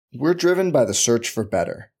We're driven by the search for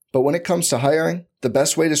better. But when it comes to hiring, the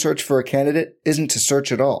best way to search for a candidate isn't to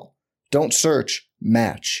search at all. Don't search,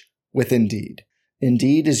 match with Indeed.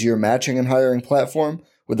 Indeed is your matching and hiring platform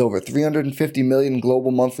with over 350 million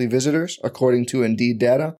global monthly visitors, according to Indeed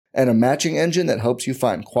data, and a matching engine that helps you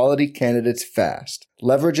find quality candidates fast.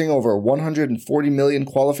 Leveraging over 140 million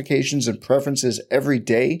qualifications and preferences every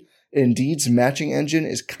day, Indeed's matching engine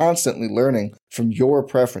is constantly learning from your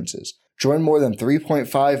preferences. Join more than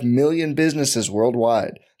 3.5 million businesses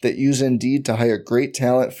worldwide that use Indeed to hire great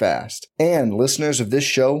talent fast. And listeners of this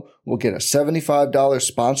show will get a $75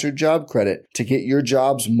 sponsored job credit to get your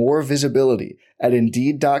jobs more visibility at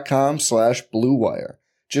Indeed.com/Blue Wire.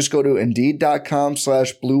 Just go to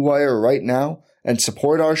Indeed.com/Blue Wire right now and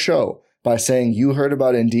support our show by saying you heard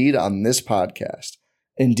about Indeed on this podcast.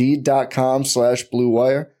 Indeed.com/Blue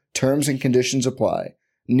Wire. Terms and conditions apply.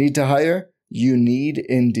 Need to hire? You need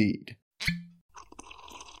Indeed.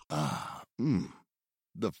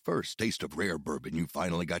 The first taste of rare bourbon you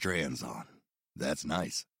finally got your hands on. That's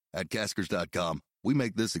nice. At Caskers.com, we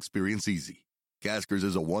make this experience easy. Caskers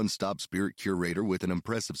is a one-stop spirit curator with an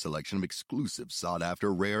impressive selection of exclusive,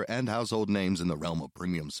 sought-after, rare, and household names in the realm of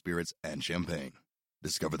premium spirits and champagne.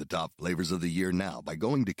 Discover the top flavors of the year now by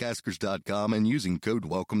going to Caskers.com and using code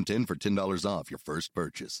WELCOME10 for $10 off your first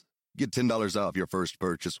purchase. Get $10 off your first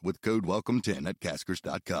purchase with code WELCOME10 at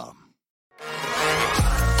Caskers.com.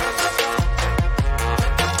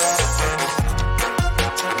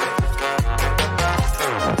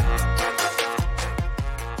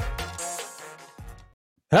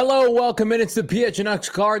 Hello, welcome in. It's the PHNX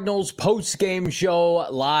Cardinals post-game show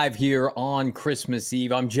live here on Christmas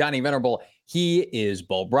Eve. I'm Johnny Venerable. He is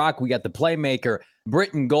Bo Brock. We got the playmaker,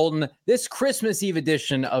 Britton Golden. This Christmas Eve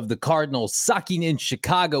edition of the Cardinals Sucking in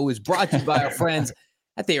Chicago is brought to you by our friends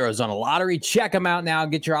at the Arizona Lottery. Check them out now.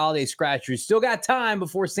 Get your holiday scratchers. Still got time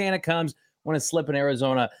before Santa comes. Want to slip an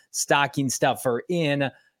Arizona stocking stuffer in?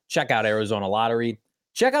 Check out Arizona Lottery.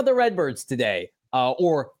 Check out the Redbirds today.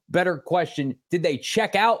 Or better question, did they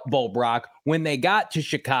check out Bo Brock when they got to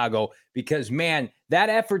Chicago? Because, man, that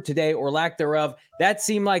effort today, or lack thereof, that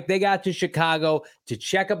seemed like they got to Chicago to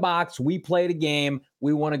check a box. We played a game.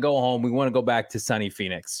 We want to go home. We want to go back to sunny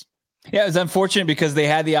Phoenix. Yeah, it was unfortunate because they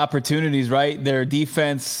had the opportunities, right? Their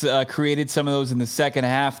defense created some of those in the second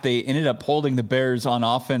half. They ended up holding the Bears on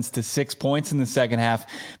offense to 6 points in the second half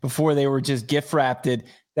before they were just gift-wrapped.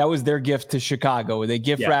 That was their gift to Chicago. They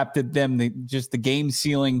gift-wrapped them the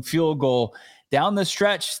game-sealing field goal. Down the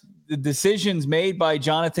stretch, the decisions made by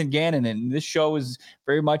Jonathan Gannon, and this show is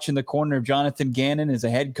very much in the corner of Jonathan Gannon as a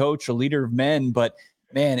head coach, a leader of men. But,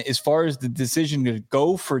 man, as far as the decision to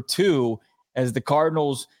go for two as the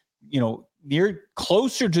Cardinals, near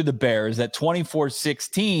closer to the Bears at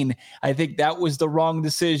 24-16, I think that was the wrong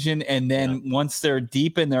decision. And then once they're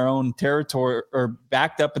deep in their own territory or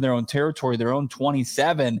backed up in their own territory, their own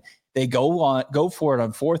 27, they go for it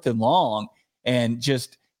on 4th and long and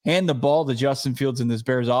just hand the ball to Justin Fields and this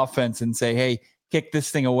Bears offense and say, hey, kick this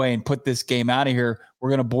thing away and put this game out of here. We're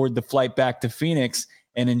going to board the flight back to Phoenix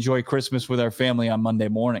and enjoy Christmas with our family on Monday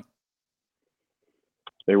morning.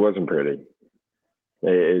 It wasn't pretty.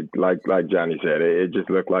 Like Johnny said, it just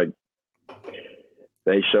looked like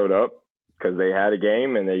they showed up because they had a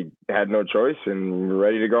game and they had no choice and were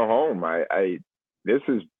ready to go home. This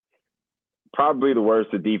is probably the worst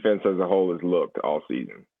the defense as a whole has looked all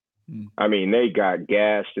season. I mean, they got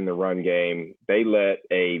gashed in the run game. They let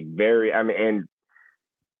and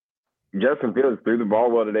Justin Fields threw the ball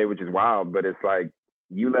well today, which is wild, but it's like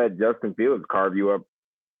you let Justin Fields carve you up.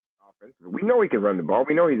 We know he can run the ball.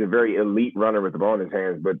 We know he's a very elite runner with the ball in his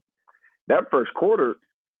hands. But that first quarter,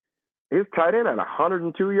 his tight end had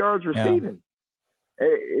 102 yards receiving. Yeah.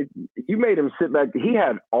 You made him sit back. He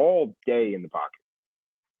had all day in the pocket.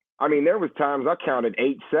 I mean, there was times I counted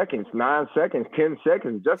 8 seconds, 9 seconds, 10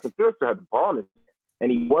 seconds. Justin Fields had the ball in his hand,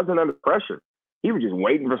 and he wasn't under pressure. He was just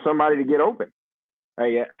waiting for somebody to get open.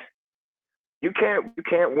 You can't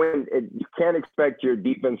win. You can't expect your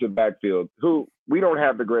defensive backfield, who we don't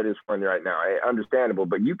have the greatest one right now, understandable,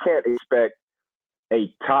 but you can't expect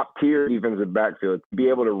a top-tier defensive backfield to be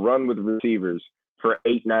able to run with receivers for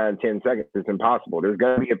 8, 9, 10 seconds. It's impossible. There's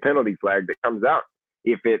going to be a penalty flag that comes out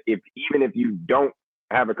even if you don't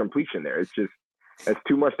have a completion there. That's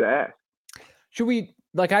too much to ask. Should we,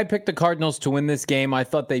 I picked the Cardinals to win this game. I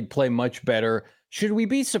thought they'd play much better. Should we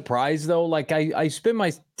be surprised, though? I spend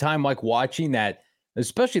my time watching that,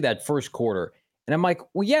 especially that first quarter. And I'm like,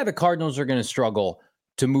 well, yeah, the Cardinals are going to struggle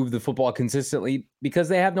to move the football consistently because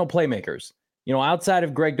they have no playmakers. Outside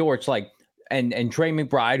of Greg Dortch, and Trey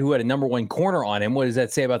McBride, who had a number 1 corner on him. What does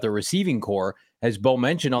that say about the receiving core? As Bo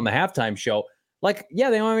mentioned on the halftime show, Like, yeah,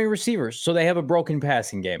 they don't have any receivers, so they have a broken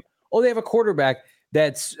passing game. Oh, they have a quarterback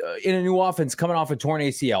that's in a new offense coming off a torn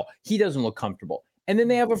ACL. He doesn't look comfortable. And then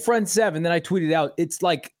they have a front seven that I tweeted out. It's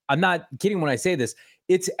like, I'm not kidding when I say this.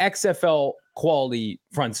 It's XFL quality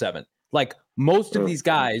front seven. Like, most of these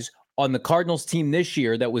guys on the Cardinals team this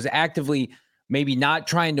year that was actively maybe not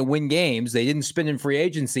trying to win games, they didn't spend in free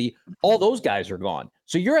agency, all those guys are gone.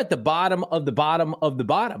 So you're at the bottom of the bottom of the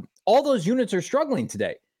bottom. All those units are struggling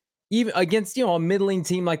today. Even against, a middling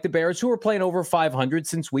team like the Bears, who are playing over 500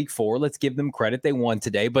 since week 4. Let's give them credit. They won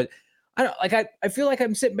today. But I feel like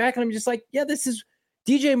I'm sitting back and I'm just like, yeah, this is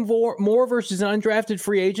DJ Moore versus an undrafted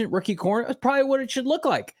free agent rookie corner. That's probably what it should look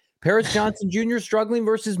like. Paris Johnson Jr. struggling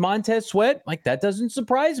versus Montez Sweat. Like, that doesn't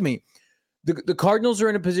surprise me. The Cardinals are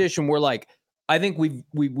in a position where, like, I think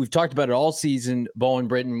we've talked about it all season, Bo and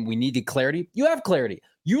Britton. We needed clarity. You have clarity.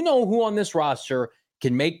 You know who on this roster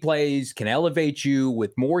can make plays, can elevate you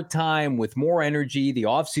with more time, with more energy, the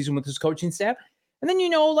offseason with his coaching staff. And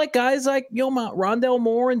then, like guys like, Rondell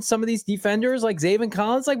Moore and some of these defenders like Zaven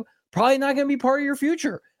Collins, like, probably not going to be part of your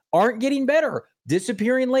future, aren't getting better,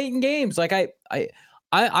 disappearing late in games. Like,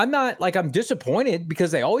 I'm not, like, I'm disappointed because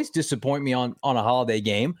they always disappoint me on a holiday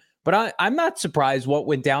game, but I'm not surprised what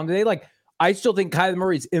went down today. Like, I still think Kyler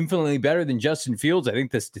Murray is infinitely better than Justin Fields. I think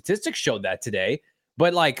the statistics showed that today.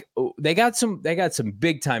 But, like, they got some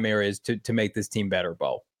big time areas to make this team better,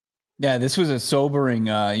 Bo. Yeah, this was a sobering.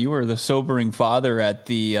 You were the sobering father at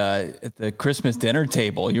the Christmas dinner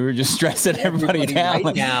table. You were just stressing everybody down.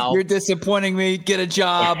 Right now. You're disappointing me. Get a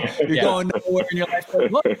job. You're going nowhere in your life. Like,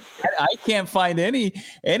 look, I can't find any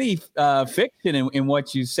fiction in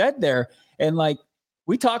what you said there. And, like,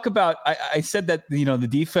 we talk about, I said that, the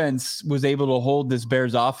defense was able to hold this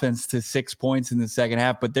Bears offense to 6 points in the second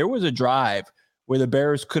half, but there was a drive where the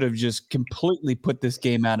Bears could have just completely put this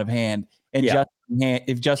game out of hand. And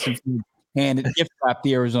if Justin handed gift wrapped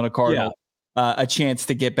the Arizona Cardinals a chance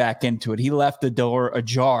to get back into it, he left the door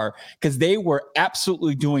ajar because they were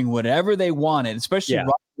absolutely doing whatever they wanted, especially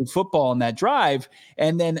running football on that drive.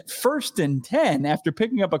 And then 1st and 10, after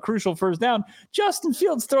picking up a crucial first down, Justin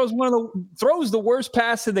Fields throws the worst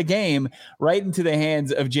pass of the game right into the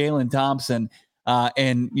hands of Jalen Thompson.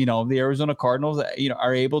 And the Arizona Cardinals,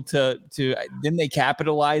 are able to then they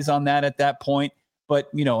capitalize on that at that point. But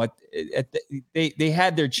they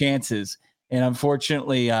had their chances, and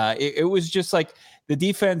unfortunately, it was just like the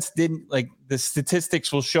defense didn't, like, the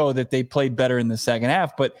statistics will show that they played better in the second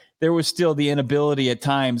half, but there was still the inability at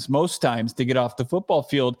times, most times, to get off the football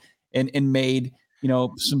field and made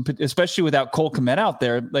some, especially without Cole Kmet out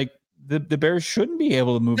there, like. The Bears shouldn't be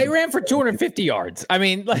able to move. They ran for 250 yards. I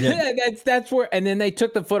mean, that's where, and then they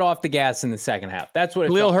took the foot off the gas in the second half. That's what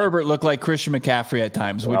Khalil Herbert looked like Christian McCaffrey at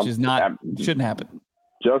times, which is shouldn't happen.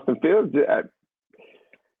 Justin Fields, they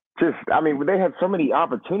had so many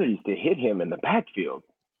opportunities to hit him in the backfield.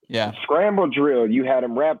 Yeah. Scramble drill, you had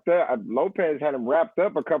him wrapped up. Lopez had him wrapped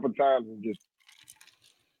up a couple of times and just.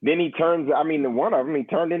 Then he turns. One of them he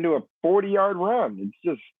turned into a 40-yard run. It's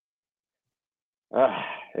just.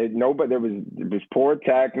 It was poor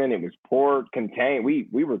tackling. It was poor contain. We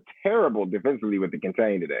were terrible defensively with the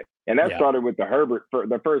contain today, and that started with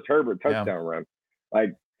the first Herbert touchdown run.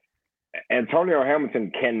 Like, Antonio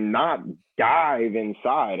Hamilton cannot dive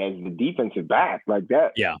inside as the defensive back like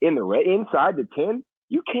that. Yeah, inside the 10,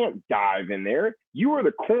 you can't dive in there. You are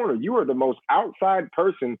the corner. You are the most outside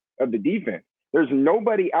person of the defense. There's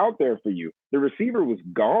nobody out there for you. The receiver was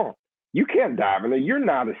gone. You can't dive in there. You're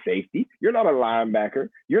not a safety. You're not a linebacker.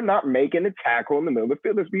 You're not making a tackle in the middle of the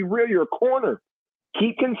field. Let's be real. You're a corner.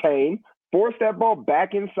 Keep contained. Force that ball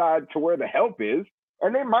back inside to where the help is,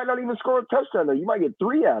 and they might not even score a touchdown there. You might get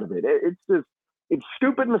 3 out of it. It's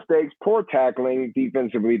stupid mistakes, poor tackling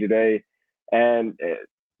defensively today, and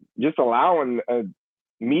just allowing a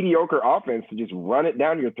mediocre offense to just run it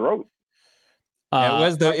down your throat.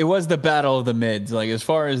 It was the battle of the mids. Like, as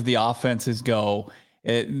far as the offenses go.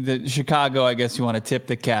 The Chicago, I guess you want to tip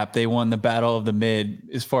the cap. They won the battle of the mid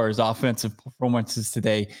as far as offensive performances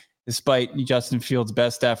today, despite Justin Fields'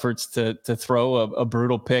 best efforts to throw a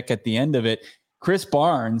brutal pick at the end of it. Chris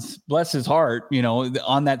Barnes, bless his heart,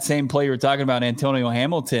 on that same play you were talking about, Antonio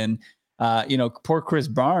Hamilton, poor Chris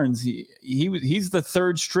Barnes, he's the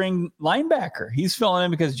 3rd string linebacker. He's filling in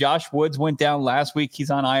because Josh Woods went down last week. He's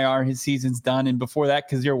on IR. His season's done. And before that,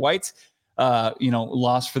 Kazir White's,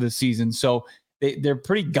 lost for the season. So, they're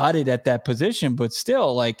pretty gutted at that position, but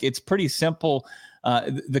still, like, it's pretty simple.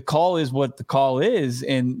 The call is what the call is,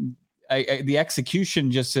 and the execution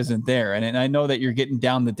just isn't there. And I know that you're getting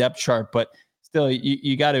down the depth chart, but still,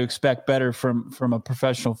 you got to expect better from a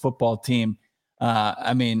professional football team.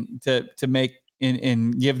 To make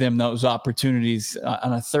and give them those opportunities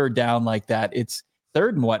on a third down like that. It's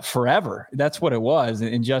third and forever. That's what it was.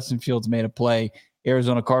 And Justin Fields made a play.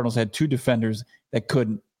 Arizona Cardinals had 2 defenders that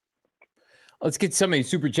couldn't. Let's get some of these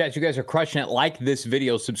super chats. You guys are crushing it. Like this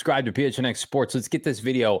video. Subscribe to PHNX Sports. Let's get this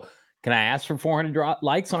video. Can I ask for 400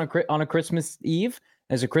 likes on a Christmas Eve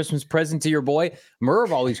as a Christmas present to your boy?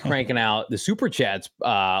 Merv always cranking out the super chats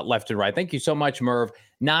left and right. Thank you so much, Merv.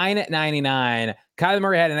 $9.99. Kyler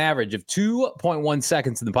Murray had an average of 2.1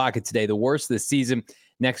 seconds in the pocket today, the worst this season.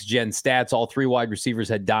 Next gen stats, all 3 wide receivers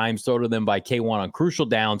had dimes thrown to them by K1 on crucial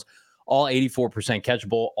downs, all 84%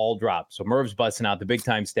 catchable, all dropped. So Merv's busting out the big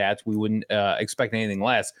time stats. We wouldn't expect anything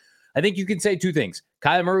less. I think you can say 2 things.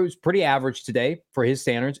 Kyler Murray was pretty average today for his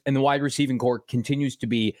standards, and the wide receiving core continues to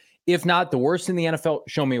be, if not the worst in the NFL,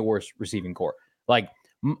 show me a worse receiving core. Like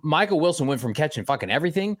Michael Wilson went from catching fucking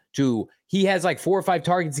everything to he has like 4 or 5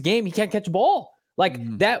 targets a game. He can't catch a ball.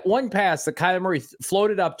 Like that one pass that Kyler Murray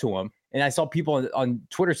floated up to him, and I saw people on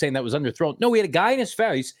Twitter saying that was underthrown. No, he had a guy in his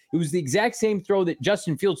face. It was the exact same throw that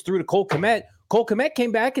Justin Fields threw to Cole Kmet. Cole Kmet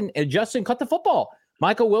came back and Justin cut the football.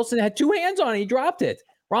 Michael Wilson had 2 hands on it. He dropped it.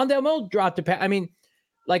 Rondale Moore dropped the pass. I mean,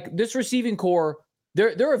 like this receiving core,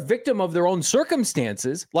 they're a victim of their own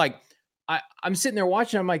circumstances. Like I'm sitting there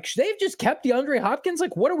watching. I'm like, should they have just kept DeAndre Hopkins?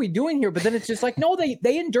 Like, what are we doing here? But then it's just like, no,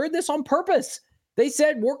 they endured this on purpose. They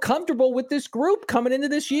said, we're comfortable with this group coming into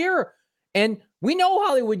this year. And we know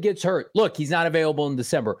Hollywood gets hurt. Look, he's not available in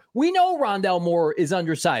December. We know Rondale Moore is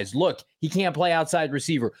undersized. Look, he can't play outside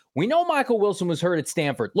receiver. We know Michael Wilson was hurt at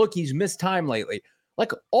Stanford. Look, he's missed time lately.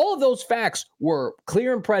 Like all of those facts were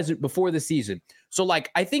clear and present before the season. So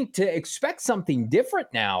like, I think to expect something different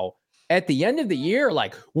now at the end of the year,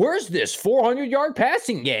 like where's this 400-yard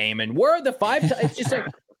passing game? And where are the 5? It's just like,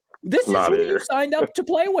 this is what you signed up to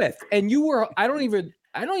play with. And you were, I don't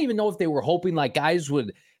even know if they were hoping like guys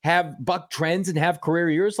would have buck trends and have career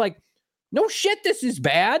years. Like, no shit, this is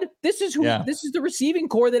bad. This is this is the receiving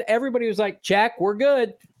core that everybody was like, check, we're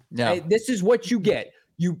good. Yeah. This is what you get.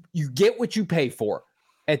 You get what you pay for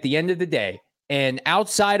at the end of the day. And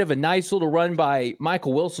outside of a nice little run by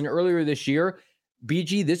Michael Wilson earlier this year,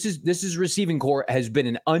 BG, this is receiving core has been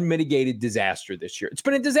an unmitigated disaster this year. It's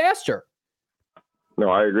been a disaster. No,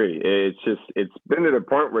 I agree. It's been to the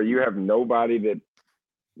point where you have nobody that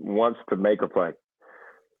wants to make a play.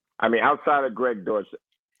 I mean, outside of Greg Dortch, he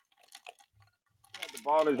had the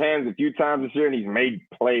ball in his hands a few times this year, and he's made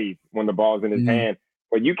plays when the ball's in his hand.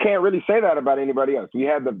 But you can't really say that about anybody else. We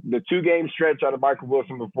had the 2-game stretch out of Michael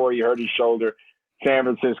Wilson before he hurt his shoulder, San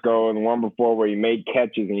Francisco, and one before where he made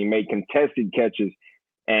catches and he made contested catches.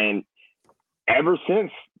 And ever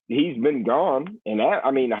since, he's been gone. And that,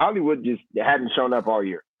 I mean, Hollywood just hadn't shown up all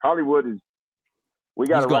year. Hollywood is, we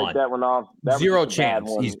got to write that one off. That Zero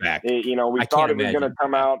chance he's back. We thought it was going to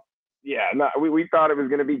come out. Yeah, no, we thought it was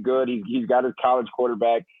going to be good. He's got his college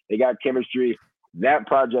quarterback. They got chemistry. That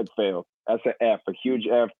project failed. That's an F, a huge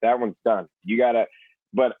F. That one's done.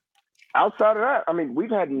 But outside of that, I mean, we've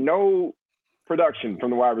had no production from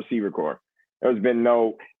the wide receiver core. There's been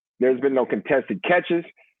no contested catches,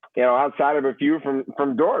 outside of a few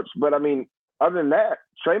from Dortch. But I mean, other than that,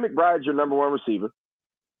 Trey McBride's your number 1 receiver.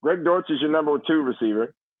 Greg Dortch is your number 2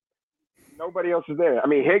 receiver. Nobody else is there. I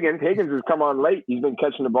mean, Higgins has come on late. He's been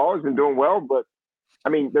catching the ball. He's been doing well, but I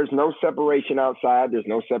mean, there's no separation outside. There's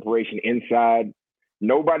no separation inside.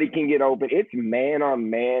 Nobody can get open. It's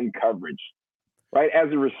man-on-man coverage, right?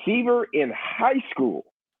 As a receiver in high school,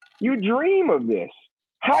 you dream of this.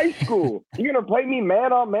 High school, you're going to play me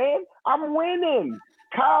man-on-man? I'm winning.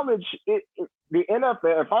 College, the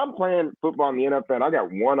NFL, if I'm playing football in the NFL, I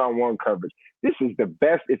got one-on-one coverage. This is the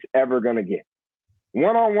best it's ever going to get.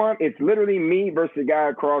 One-on-one, it's literally me versus the guy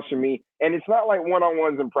across from me. And it's not like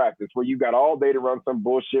one-on-ones in practice where you got all day to run some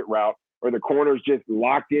bullshit route or the corner's just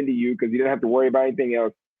locked into you because you didn't have to worry about anything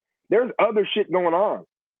else. There's other shit going on.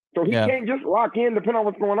 So he can't just lock in depending on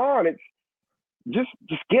what's going on. It's just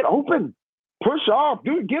get open. Push off.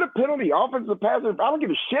 Dude, get a penalty. Offensive pass. I don't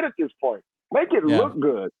give a shit at this point. Make it look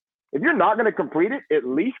good. If you're not going to complete it, at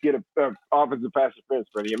least get an offensive pass defense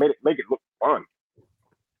for you. Make it look fun.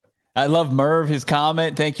 I love Merv, his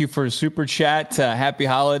comment. Thank you for a super chat. Happy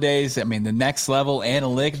holidays. I mean, the next level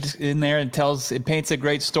analytics in there it paints a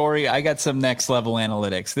great story. I got some next level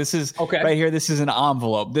analytics. This is right here. This is an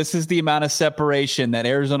envelope. This is the amount of separation that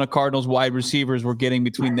Arizona Cardinals wide receivers were getting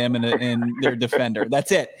between them and their defender.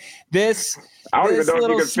 That's it. This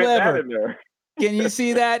little sliver. Can you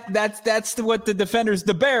see that? That's what the defenders,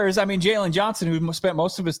 the Bears. I mean, Jalen Johnson, who spent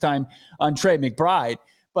most of his time on Trey McBride.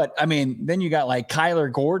 But I mean, then you got like Kyler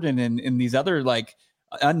Gordon and these other like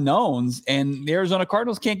unknowns, and the Arizona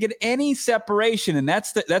Cardinals can't get any separation, and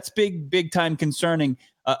that's big time concerning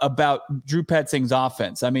about Drew Petzing's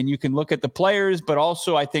offense. I mean, you can look at the players, but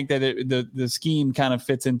also I think that the scheme kind of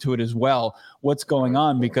fits into it as well. What's going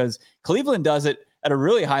on, because Cleveland does it at a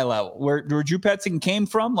really high level, where Drew Petzing came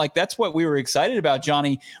from. Like, that's what we were excited about,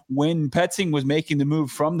 Johnny, when Petzing was making the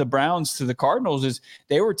move from the Browns to the Cardinals, is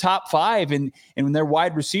they were top 5 and when their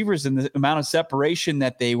wide receivers and the amount of separation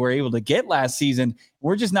that they were able to get last season,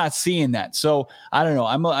 we're just not seeing that. So I don't know.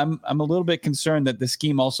 I'm a little bit concerned that the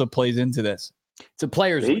scheme also plays into this. It's a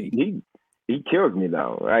player's league. He kills me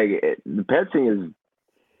though. Like, the Petzing is,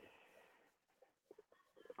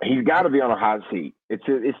 he's got to be on a hot seat.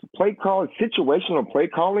 It's play call, it's situational play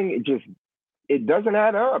calling. It doesn't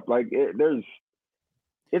add up. Like,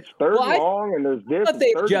 it's third long and there's this,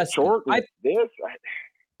 third short.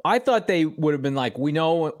 I thought they would have been like, we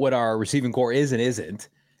know what our receiving core is and isn't.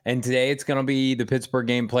 And today it's going to be the Pittsburgh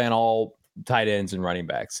game plan, all tight ends and running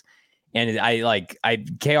backs. And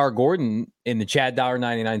KR Gordon in the Chad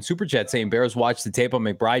 $1.99 super chat saying Bears watched the tape on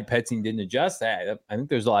McBride. Petzing didn't adjust that. I think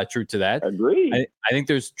there's a lot of truth to that. Agreed. I think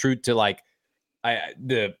there's truth to, like,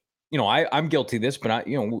 I'm guilty of this, but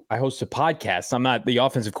I host a podcast. I'm not the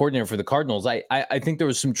offensive coordinator for the Cardinals. I think there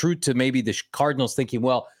was some truth to maybe the Cardinals thinking,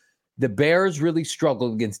 well, the Bears really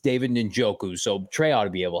struggled against David Njoku, so Trey ought to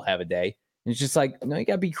be able to have a day. And it's just like, no, you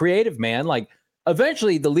got to be creative, man. Like,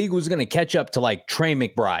 eventually the league was going to catch up to, like, Trey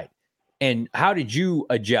McBride. And how did you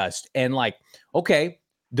adjust? And, like, okay,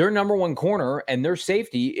 their number one corner and their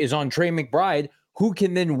safety is on Trey McBride. Who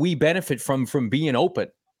can then we benefit from being open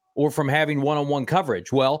or from having one-on-one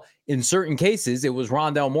coverage? Well, in certain cases, it was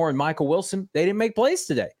Rondale Moore and Michael Wilson. They didn't make plays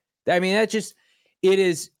today. I mean, it's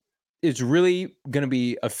really going to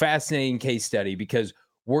be a fascinating case study, because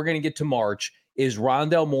we're going to get to March. Is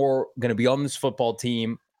Rondale Moore going to be on this football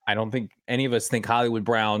team? I don't think any of us think Hollywood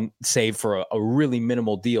Brown, save for a really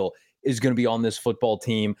minimal deal, is going to be on this football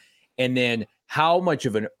team. And then how much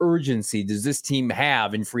of an urgency does this team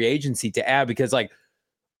have in free agency to add? Because, like,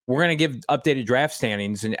 we're going to give updated draft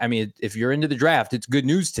standings. And I mean, if you're into the draft, it's good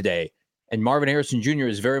news today. And Marvin Harrison Jr.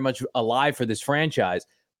 is very much alive for this franchise.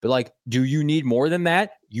 But, like, do you need more than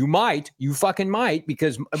that? You fucking might,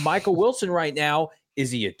 because Michael Wilson right now, is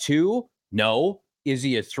he a 2? No. Is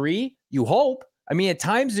he a 3? You hope. I mean, at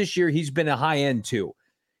times this year, he's been a high end 2.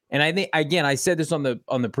 And I think, again, I said this on the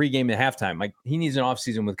pregame and halftime, like, he needs an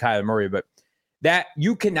offseason with Kyler Murray, but that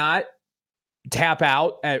you cannot tap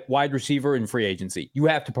out at wide receiver in free agency. You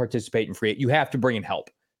have to participate in free. You have to bring in help.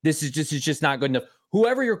 This is just not good enough.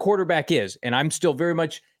 Whoever your quarterback is, and I'm still very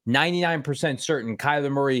much 99% certain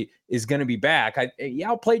Kyler Murray is going to be back.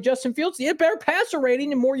 I'll play Justin Fields. He had better passer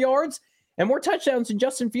rating and more yards and more touchdowns than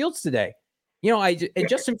Justin Fields today. And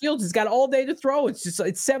Justin Fields has got all day to throw. It's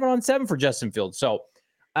 7-on-7 for Justin Fields. So,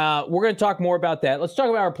 we're going to talk more about that. Let's talk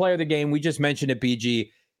about our player of the game. We just mentioned it,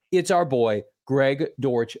 BG. It's our boy, Greg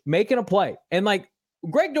Dortch, making a play. And, like,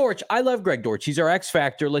 Greg Dortch, I love Greg Dortch. He's our X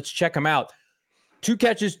factor. Let's check him out. 2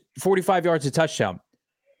 catches, 45 yards, a touchdown.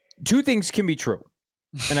 2 things can be true.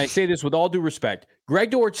 And I say this with all due respect.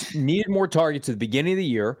 Greg Dortch needed more targets at the beginning of the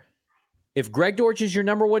year. If Greg Dortch is your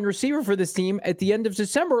number one receiver for this team at the end of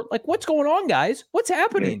December, like, what's going on, guys? What's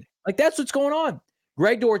happening? Like, that's what's going on.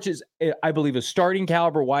 Greg Dortch is, I believe, a starting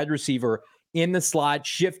caliber wide receiver in the slot,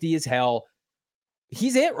 shifty as hell.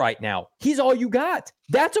 He's it right now. He's all you got.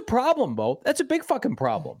 That's a problem, Bo. That's a big fucking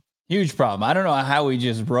problem. Huge problem. I don't know how we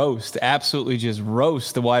absolutely just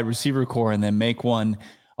roast the wide receiver core and then make one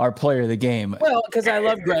our player of the game. Well, because I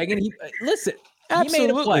love Greg, and he made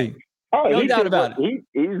a play. Oh, no doubt about it.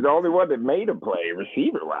 He's the only one that made a play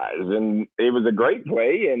receiver-wise, and it was a great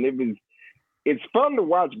play, and it's fun to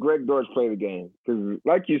watch Greg Dortch play the game because,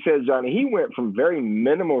 like you said, Johnny, he went from very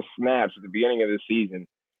minimal snaps at the beginning of the season,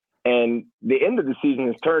 and the end of the season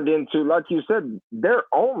has turned into, like you said, their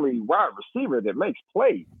only wide receiver that makes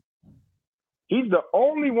plays. He's the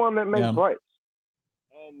only one that makes plays,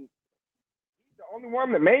 and he's the only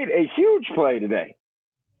one that made a huge play today.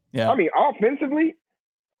 Yeah, I mean, offensively,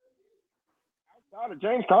 outside of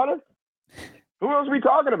James Conner, who else are we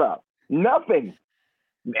talking about? Nothing.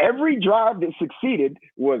 Every drive that succeeded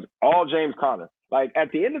was all James Conner. Like,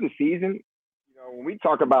 at the end of the season, when we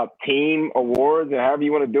talk about team awards and however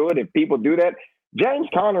you want to do it, if people do that, James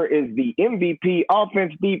Conner is the MVP,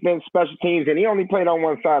 offense, defense, special teams, and he only played on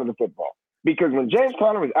one side of the football. Because when James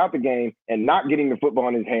Conner was out the game and not getting the football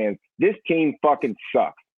in his hands, this team fucking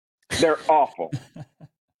sucks. They're awful.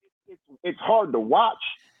 It's hard to watch.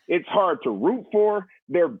 It's hard to root for.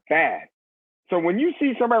 They're bad. So when you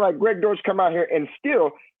see somebody like Greg Dortch come out here and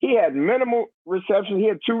still, he had minimal receptions. He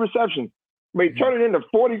had 2 receptions, but he turned it into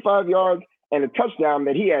 45 yards and a touchdown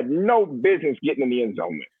that he had no business getting in the end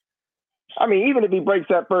zone with. I mean, even if he breaks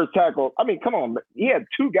that first tackle, I mean, come on. He had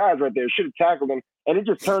two guys right there, should have tackled him, and it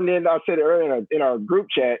just turned in, I said it earlier in our group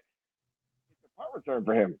chat, it's a punt return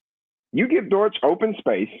for him. You give Dortch open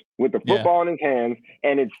space with the football in his hands,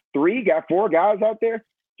 and it's four guys out there.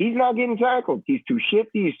 He's not getting tackled. He's too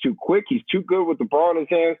shifty. He's too quick. He's too good with the ball in his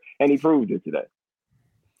hands, and he proved it today.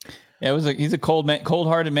 Yeah, he's a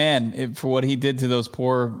cold-hearted man for what he did to those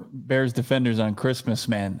poor Bears defenders on Christmas,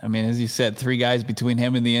 man. I mean, as you said, three guys between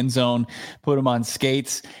him and the end zone, put him on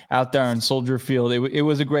skates out there on Soldier Field. It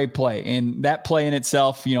was a great play, and that play in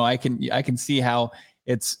itself, I can see how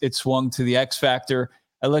it swung to the X factor.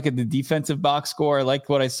 I look at the defensive box score. I like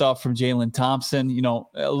what I saw from Jalen Thompson.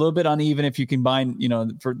 A little bit uneven if you combine.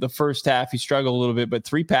 For the first half, he struggled a little bit, but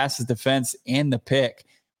 3 passes defense and the pick.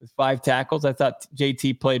 With 5 tackles. I thought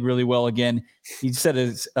JT played really well again. He set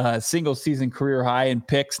his single season career high in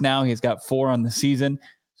picks now. He's got 4 on the season.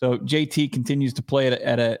 So JT continues to play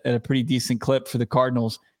at a pretty decent clip for the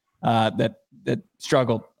Cardinals that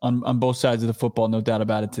struggled on both sides of the football, no doubt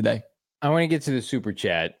about it today. I want to get to the super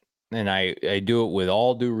chat, and I do it with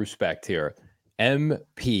all due respect here.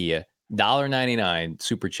 MP $1.99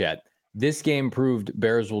 super chat. This game proved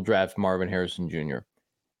Bears will draft Marvin Harrison Jr.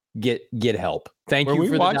 Get help. Thank you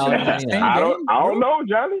for the $1.99. I don't know,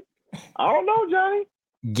 Johnny.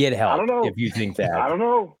 Get help. I don't know if you think that. I don't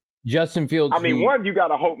know. Justin Fields. I mean, you got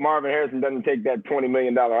to hope Marvin Harrison doesn't take that $20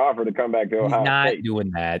 million offer to come back to Ohio State. Not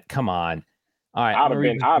doing that. Come on. All right. I'd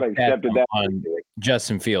have accepted that. On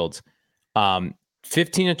Justin Fields.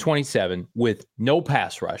 15-27 with no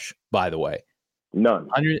pass rush, by the way. None.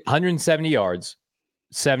 170 yards,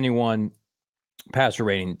 71 passer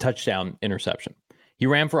rating, touchdown, interception. He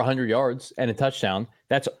ran for 100 yards and a touchdown.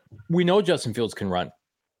 We know Justin Fields can run.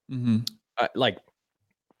 Mm-hmm. I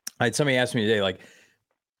had somebody ask me today,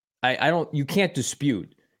 you can't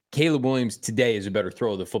dispute Caleb Williams today is a better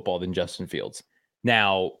thrower of the football than Justin Fields.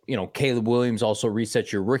 Now, Caleb Williams also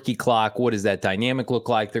resets your rookie clock. What does that dynamic look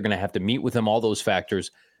like? They're going to have to meet with him, all those factors.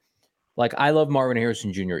 I love Marvin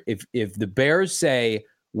Harrison Jr. If the Bears say,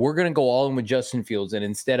 we're going to go all in with Justin Fields, and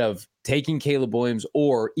instead of taking Caleb Williams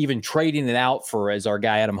or even trading it out for, as our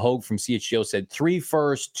guy Adam Hogue from CHGO said, 3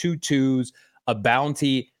 firsts, 2 2s, a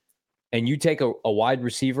bounty, and you take a wide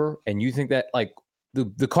receiver, and you think that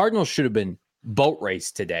the Cardinals should have been boat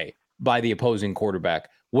raced today by the opposing quarterback.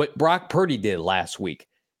 What Brock Purdy did last week,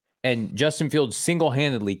 and Justin Fields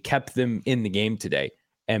single-handedly kept them in the game today.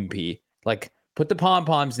 MP, put the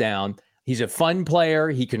pom-poms down. He's a fun player.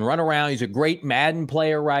 He can run around. He's a great Madden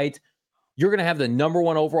player, right? You're going to have the number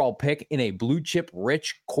 1 overall pick in a blue chip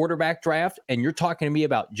rich quarterback draft, and you're talking to me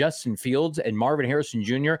about Justin Fields and Marvin Harrison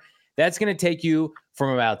Jr. That's going to take you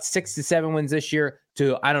from about 6 to 7 wins this year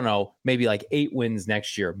to, I don't know, maybe 8 wins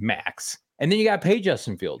next year max. And then you got to pay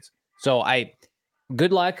Justin Fields. So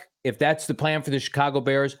good luck. If that's the plan for the Chicago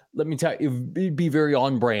Bears, let me tell you, it'd be very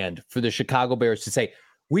on brand for the Chicago Bears to say,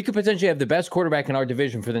 we could potentially have the best quarterback in our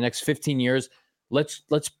division for the next 15 years. Let's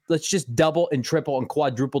just double and triple and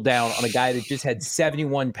quadruple down on a guy that just had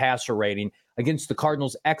 71 passer rating against the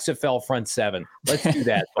Cardinals XFL front 7. Let's do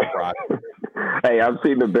that, Brock. Hey, I've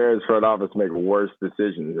seen the Bears front office make worse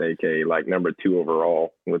decisions, aka number 2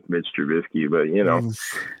 overall with Mitch Trubisky. But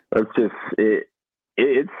it's just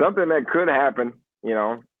it's something that could happen.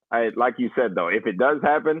 Like you said though, if it does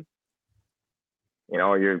happen,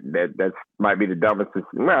 that's might be the dumbest.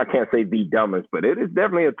 Well, I can't say the dumbest, but it is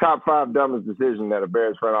definitely a top 5 dumbest decision that a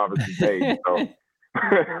Bears front office has made. So.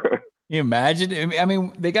 Can you imagine? I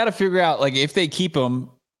mean, they got to figure out if they keep him,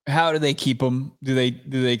 how do they keep him? Do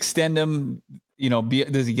they extend him?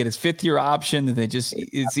 Does he get his 5th-year option? Do they just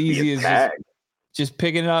it's easy as just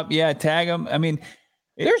picking it up? Yeah, tag him. I mean,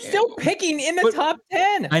 they're still picking in the top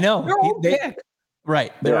 10. I know their own pick.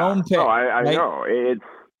 Right, their own pick. No, I right? know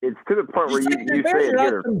it's to the point where you say it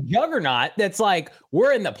here. Juggernaut that's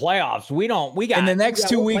we're in the playoffs. We got. And the next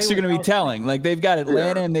 2 weeks are going to be telling. They've got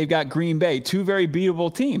Atlanta and they've got Green Bay, 2 very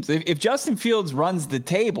beatable teams. If Justin Fields runs the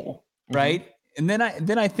table, right? And then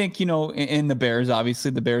I think in the Bears, obviously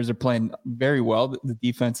the Bears are playing very well. The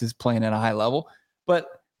defense is playing at a high level, but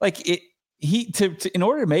in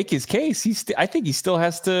order to make his case, I think he still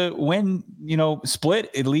has to win.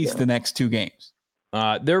 Split at least the next 2 games.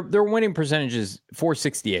 Their winning percentage is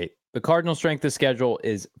 .468. The Cardinals' strength of schedule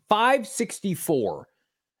is .564,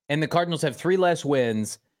 and the Cardinals have 3 less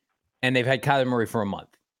wins, and they've had Kyler Murray for a month.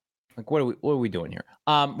 What are we doing here?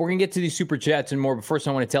 We're gonna get to these super chats and more, but first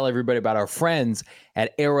I want to tell everybody about our friends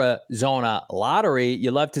at Arizona Lottery.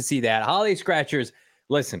 You love to see that. Holiday scratchers.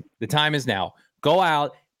 Listen, the time is now. Go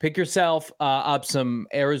out, pick yourself up some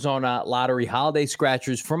Arizona Lottery holiday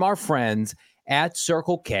scratchers from our friends at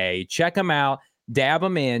Circle K. Check them out. Dab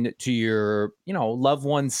them in to your, loved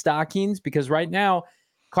one's stockings, because right now,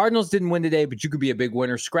 Cardinals didn't win today, but you could be a big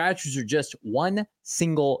winner. Scratchers are just $1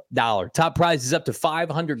 single. Top prize is up to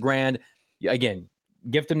 $500,000. Again,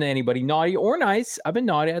 gift them to anybody, naughty or nice. I've been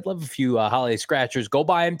naughty. I'd love a few holiday scratchers. Go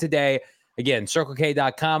buy them today. Again,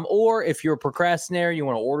 CircleK.com, or if you're a procrastinator, you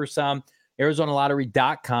want to order some,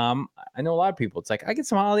 ArizonaLottery.com. I know a lot of people. It's like, I get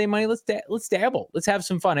some holiday money. Let's dabble. Let's have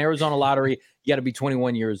some fun. Arizona Lottery. You got to be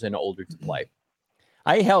 21 years and older to play.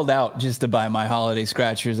 I held out just to buy my holiday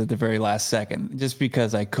scratchers at the very last second, just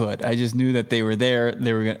because I could. I just knew that they were there.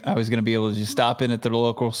 I was going to be able to just stop in at the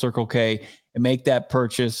local Circle K and make that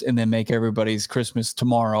purchase, and then make everybody's Christmas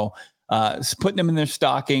tomorrow. Putting them in their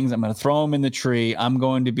stockings. I'm going to throw them in the tree. I'm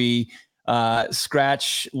going to be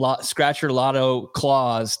Scratcher Lotto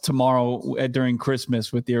Claus tomorrow during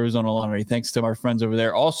Christmas with the Arizona Lottery. Thanks to our friends over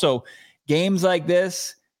there. Also, games like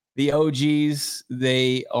this, the OGs,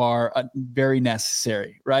 they are very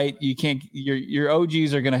necessary, right? Your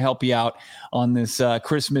OGs are going to help you out on this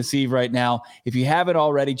Christmas Eve right now. If you haven't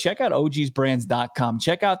already, check out ogsbrands.com.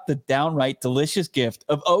 Check out the downright delicious gift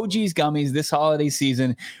of OGs gummies this holiday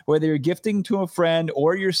season. Whether you're gifting to a friend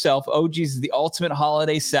or yourself, OGs is the ultimate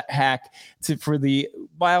holiday hack for the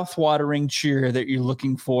mouth-watering cheer that you're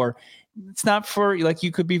looking for. It's not for,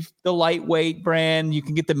 you could be the lightweight brand. You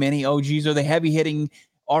can get the mini OGs or the heavy-hitting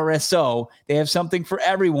RSO. They have something for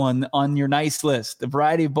everyone on your nice list. A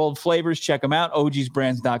variety of bold flavors. Check them out.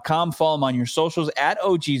 ogsbrands.com. Follow them on your socials at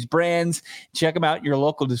ogsbrands. Check them out at your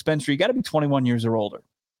local dispensary. You got to be 21 years or older.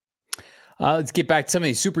 Let's get back to some of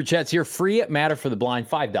these super chats here. Free Matter for the Blind,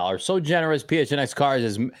 $5. So generous. PHNX Cars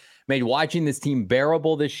has made watching this team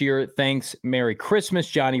bearable this year. Thanks. Merry Christmas,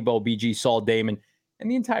 Johnny Bo, BG, Saul, Damon, and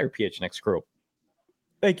the entire PHNX crew.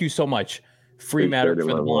 Thank you so much. Free Matter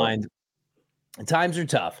for the Blind. Times are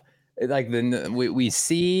tough. We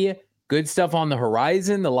see good stuff on the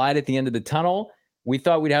horizon, the light at the end of the tunnel. We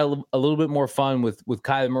thought we'd have a little bit more fun with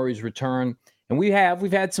Kyler Murray's return, and we've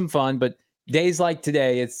had some fun. But days like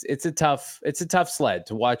today, it's a tough sled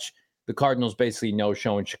to watch the Cardinals basically no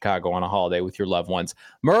show in Chicago on a holiday with your loved ones.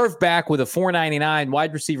 Merv back with a 499.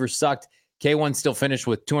 Wide receiver sucked. K1 still finished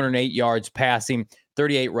with 208 yards passing,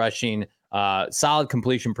 38 rushing. Solid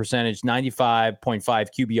completion percentage, 95.5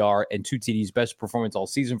 QBR and 2 TDs. Best performance all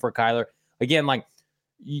season for Kyler. Again,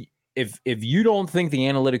 if you don't think the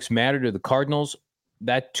analytics matter to the Cardinals,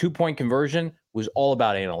 that 2-point conversion was all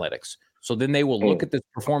about analytics. So then they will look at this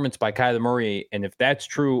performance by Kyler Murray, and if that's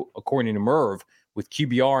true, according to Merv, with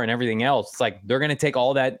QBR and everything else, it's like they're going to take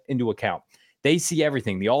all that into account. They see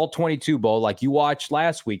everything. The all-22 bowl, like you watched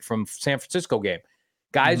last week from San Francisco game.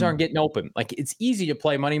 Guys aren't getting open. It's easy to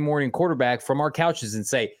play Monday morning quarterback from our couches and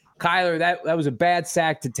say, Kyler, that was a bad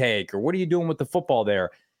sack to take, or what are you doing with the football there?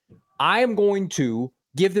 I am going to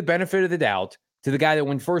give the benefit of the doubt to the guy that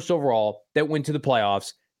went first overall, that went to the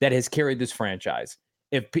playoffs, that has carried this franchise.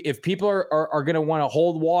 If people are going to want to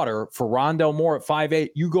hold water for Rondale Moore at 5'8",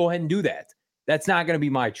 you go ahead and do that. That's not going to be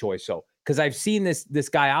my choice, because I've seen this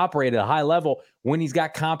guy operate at a high level when he's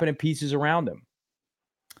got competent pieces around him.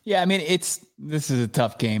 Yeah, I mean, this is a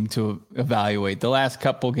tough game to evaluate. The last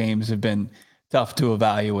couple games have been tough to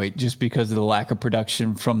evaluate just because of the lack of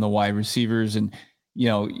production from the wide receivers. And,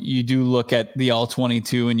 you do look at the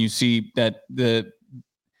all-22 and you see that the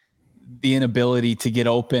inability to get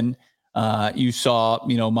open. You saw,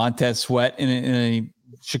 Montez Sweat in a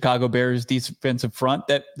Chicago Bears defensive front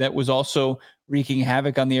that was also wreaking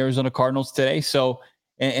havoc on the Arizona Cardinals today. So,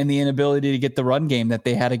 and the inability to get the run game that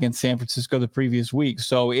they had against San Francisco the previous week.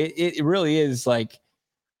 So it really is like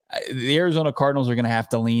the Arizona Cardinals are going to have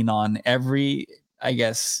to lean on every,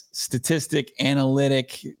 statistic,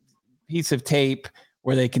 analytic piece of tape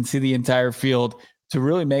where they can see the entire field to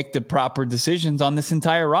really make the proper decisions on this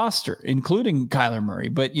entire roster, including Kyler Murray.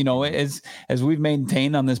 But, as we've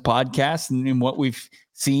maintained on this podcast and what we've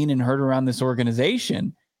seen and heard around this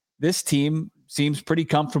organization, this team seems pretty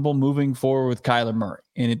comfortable moving forward with Kyler Murray.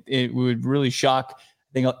 And it would really shock,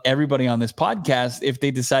 I think, everybody on this podcast if they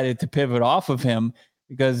decided to pivot off of him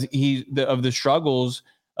because of the struggles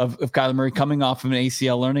of Kyler Murray coming off of an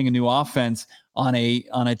ACL, learning a new offense on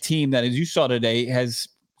a team that, as you saw today, has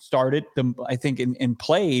started I think and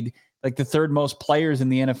played like the third most players in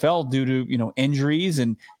the NFL due to, injuries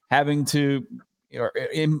and having to,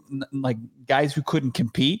 like guys who couldn't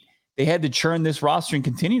compete. They had to churn this roster and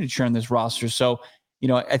continue to churn this roster. So,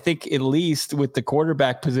 I think at least with the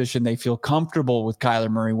quarterback position, they feel comfortable with Kyler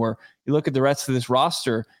Murray, where you look at the rest of this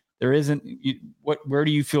roster, there isn't where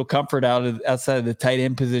do you feel comfort outside of the tight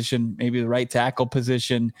end position, maybe the right tackle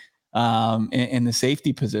position, and the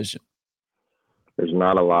safety position? There's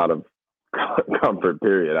not a lot of comfort,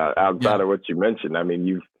 period, outside of what you mentioned. I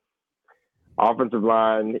mean, offensive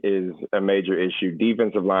line is a major issue.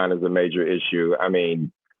 Defensive line is a major issue. I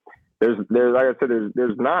mean, there's like I said,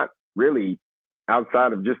 there's not really,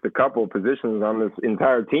 outside of just a couple of positions on this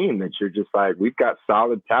entire team, that you're just like, we've got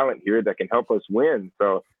solid talent here that can help us win.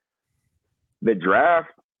 So the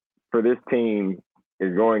draft for this team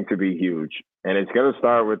is going to be huge. And it's going to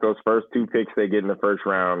start with those first 2 picks they get in the first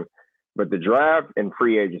round. But the draft and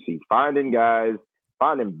free agency, finding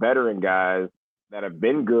veteran guys that have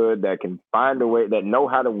been good, that can find a way, that know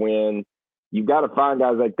how to win. You've got to find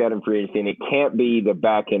guys like that in free agency, and it can't be the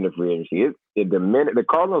back end of free agency. The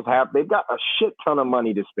Cardinals they've got a shit ton of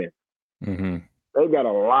money to spend. Mm-hmm. They've got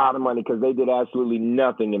a lot of money because they did absolutely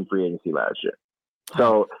nothing in free agency last year.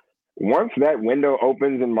 So once that window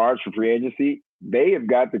opens in March for free agency, they have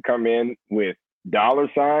got to come in with dollar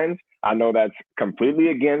signs. I know that's completely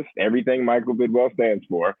against everything Michael Bidwell stands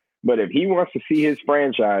for, but if he wants to see his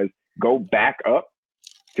franchise go back up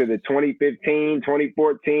to the 2015,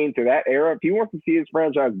 2014, to that era, if he wants to see his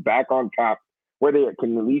franchise back on top, where they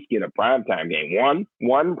can at least get a primetime game,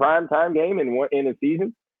 one primetime game in a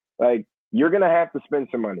season, like, you're going to have to spend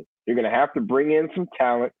some money. You're going to have to bring in some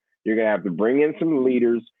talent. You're going to have to bring in some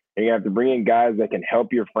leaders. And you have to bring in guys that can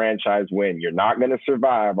help your franchise win. You're not going to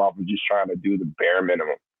survive off of just trying to do the bare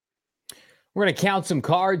minimum. We're going to count some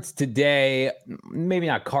cards today. Maybe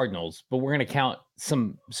not Cardinals, but we're going to count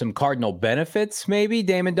some Cardinal benefits, maybe.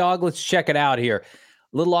 Damon Dog, let's check it out here.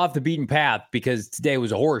 A little off the beaten path because today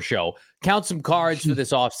was a horror show. Count some cards for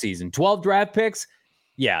this offseason. 12 draft picks?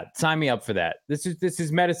 Yeah, sign me up for that. This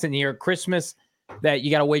is medicine here. Christmas that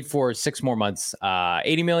you got to wait for 6 more months.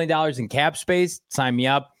 $80 million in cap space. Sign me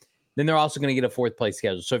up. Then they're also going to get a 4th place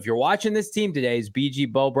schedule. So if you're watching this team today, as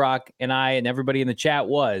BG, Bo Brock, and I, and everybody in the chat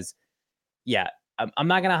was, yeah, I'm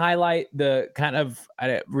not going to highlight the kind of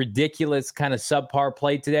ridiculous kind of subpar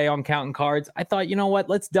play today on counting cards. I thought, you know what?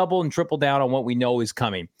 Let's double and triple down on what we know is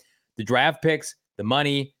coming. The draft picks, the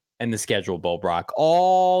money, and the schedule, Bo Brock,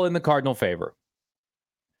 all in the Cardinal favor.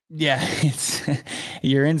 Yeah,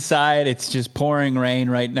 you're inside. It's just pouring rain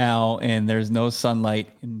right now, and there's no sunlight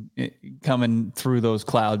coming through those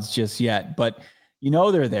clouds just yet. But you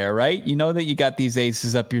know they're there, right? You know that you got these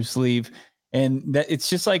aces up your sleeve, and that it's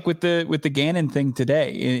just like with the Gannon thing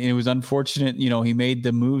today. It was unfortunate, he made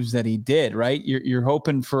the moves that he did. Right? You're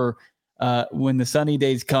hoping for when the sunny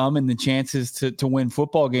days come and the chances to win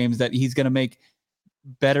football games that he's going to make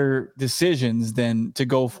better decisions than to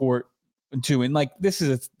go for it. And like this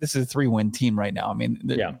is a 3-win team right now. I mean,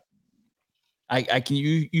 yeah,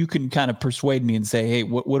 you can kind of persuade me and say, hey,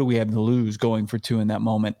 what do we have to lose going for 2 in that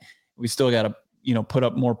moment? We still got to put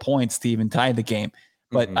up more points to even tie the game.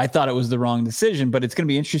 But I thought it was the wrong decision. But it's going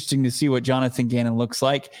to be interesting to see what Jonathan Gannon looks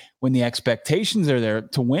like when the expectations are there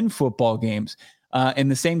to win football games. And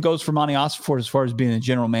the same goes for Monty Ossenfort as far as being a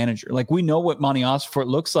general manager. Like, we know what Monty Ossenfort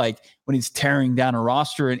looks like when he's tearing down a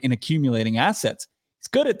roster and accumulating assets. He's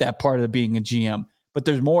good at that part of being a GM, but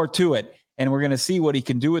there's more to it. And we're going to see what he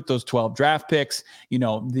can do with those 12 draft picks.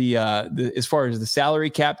 The as far as the salary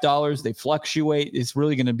cap dollars, they fluctuate. It's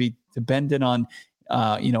really going to be dependent on,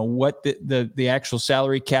 what the actual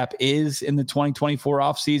salary cap is in the 2024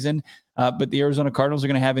 offseason. But the Arizona Cardinals are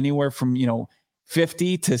going to have anywhere from,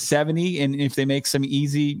 50 to 70. And if they make some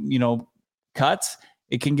easy, cuts,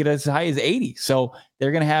 it can get as high as 80. So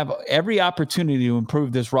they're going to have every opportunity to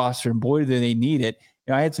improve this roster, and boy, do they need it.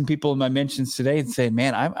 I had some people in my mentions today and say,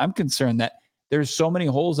 man, I'm concerned that there's so many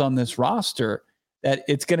holes on this roster that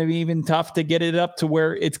it's going to be even tough to get it up to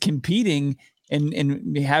where it's competing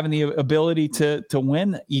and having the ability to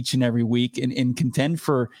win each and every week and contend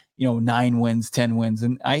for, 9 wins, 10 wins.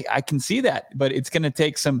 And I can see that, but it's going to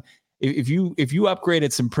take some, if you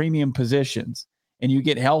upgraded some premium positions and you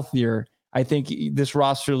get healthier, I think this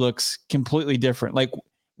roster looks completely different. Like,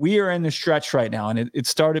 we are in the stretch right now, and it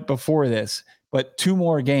started before this, but 2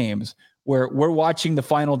 more games where we're watching the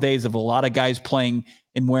final days of a lot of guys playing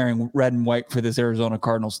and wearing red and white for this Arizona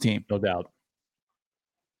Cardinals team. No doubt.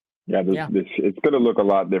 Yeah, it's going to look a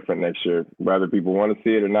lot different next year, whether people want to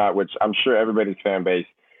see it or not, which I'm sure everybody's fan base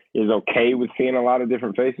is okay with seeing a lot of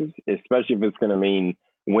different faces, especially if it's going to mean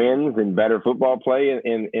wins and better football play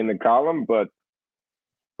in the column. But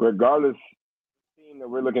regardless, the team that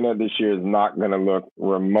we're looking at this year is not going to look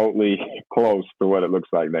remotely close to what it looks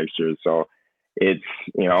like next year. So it's,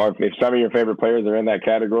 if some of your favorite players are in that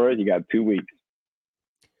category, you got 2 weeks.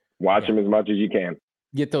 Watch them as much as you can.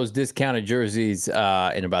 Get those discounted jerseys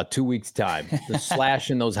in about 2 weeks' time. They're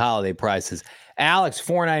slashing those holiday prices. Alex,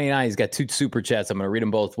 $4.99. He's got 2 super chats. I'm going to read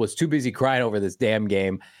them both. Was too busy crying over this damn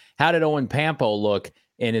game. How did Owen Pampo look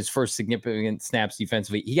in his first significant snaps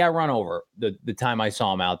defensively? He got run over the time I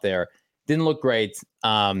saw him out there. Didn't look great.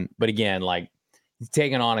 But again, like, he's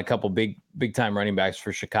taking on a couple big time running backs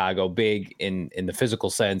for Chicago, big in the physical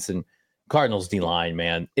sense. And Cardinals D-line,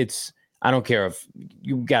 man, I don't care if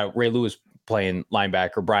you got Ray Lewis playing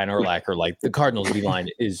linebacker, Brian Urlacher, like the Cardinals D-line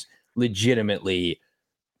is legitimately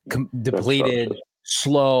depleted,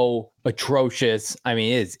 slow, atrocious. I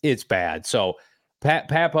mean, it's bad. So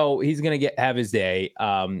Papo, he's going to have his day,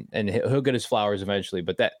 and he'll get his flowers eventually.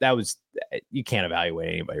 But that was, you can't evaluate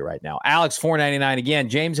anybody right now. Alex, $4.99 again.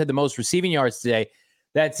 James had the most receiving yards today.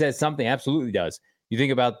 That says something. Absolutely does. You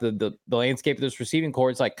think about the landscape of this receiving core.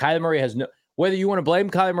 It's like Kyler Murray has no. Whether you want to blame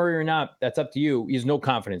Kyler Murray or not, that's up to you. He has no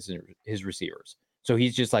confidence in his receivers. So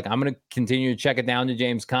he's just like, I'm going to continue to check it down to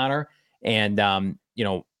James Conner. And,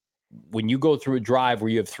 when you go through a drive where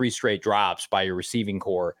you have 3 straight drops by your receiving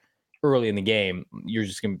core early in the game, you're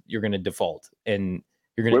going to default. And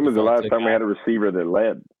you're going to. When was the last time we had a receiver that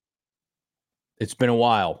led? It's been a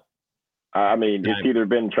while. I mean, it's either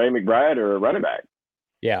been Trey McBride or a running back.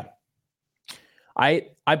 Yeah. I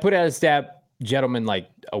put out a stat, gentlemen, like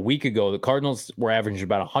a week ago. The Cardinals were averaging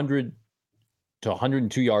about 100 to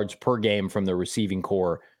 102 yards per game from the receiving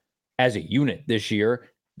core as a unit this year.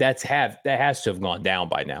 That has to have gone down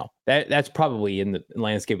by now. That's probably in the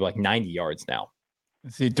landscape of like 90 yards now.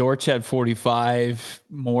 Let's see, Dortch had 45,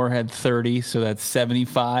 Moore had 30, so that's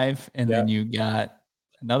 75. And then you got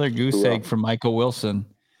another goose egg from Michael Wilson.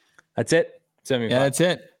 That's it. 75. Yeah, that's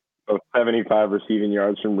it. So 75 receiving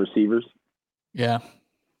yards from receivers. Yeah.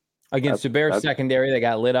 Against the Bears secondary, they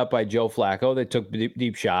got lit up by Joe Flacco. They took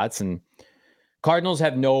deep shots, and Cardinals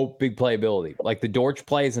have no big playability. Like the Dortch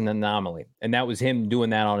play is an anomaly, and that was him doing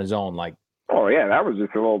that on his own. Like, oh yeah, that was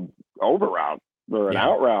just a little over route or an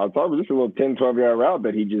out route. So it was just a little 10, 12-yard route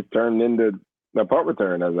that he just turned into a punt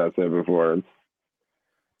return, as I said before.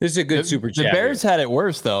 This is a good super chat. The Bears had it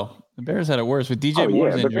worse, though. The Bears had it worse with DJ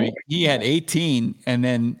Moore's injury. He had 18, and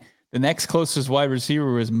then the next closest wide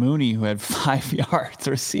receiver was Mooney, who had 5 yards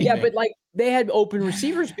receiving. Yeah, but like they had open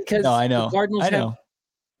receivers because I know. The Cardinals have.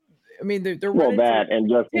 I mean, they're well that and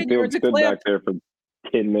Justin Fields stood back there for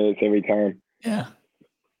 10 minutes every time. Yeah.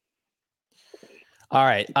 All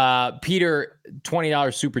right, Peter,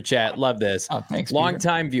 $20 super chat. Love this. Oh, thanks,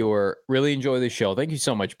 Longtime viewer. Really enjoy the show. Thank you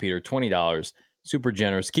so much, Peter. $20. Super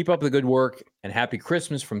generous. Keep up the good work and happy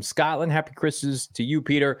Christmas from Scotland. Happy Christmas to you,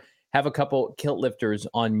 Peter. Have a couple kilt lifters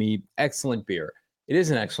on me. Excellent beer. It is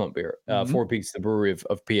an excellent beer. 4 Peaks, the brewery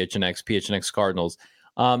of PHNX Cardinals.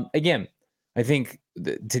 Again, I think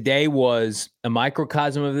today was a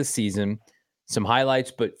microcosm of the season. Some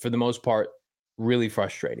highlights, but for the most part, really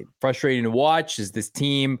frustrating. Frustrating to watch as this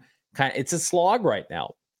team it's a slog right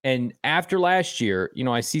now. And after last year,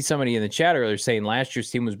 I see somebody in the chat earlier saying last year's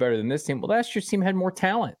team was better than this team. Well, last year's team had more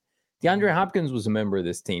talent. DeAndre Hopkins was a member of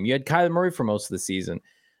this team. You had Kyler Murray for most of the season.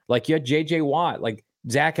 Like you had J.J. Watt, like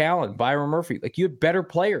Zach Allen, Byron Murphy. Like you had better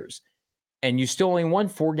players, and you still only won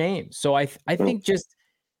 4 games. So I think just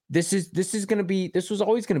this was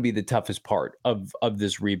always going to be the toughest part of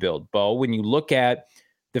this rebuild, Bo. When you look at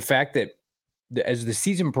the fact that as the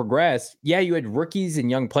season progressed, you had rookies and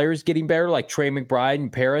young players getting better, like Trey McBride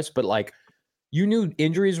and Paris, but like you knew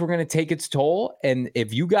injuries were going to take its toll. And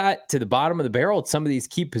if you got to the bottom of the barrel at some of these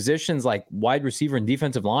key positions like wide receiver and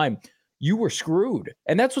defensive line, you were screwed.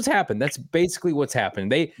 And that's what's happened. That's basically what's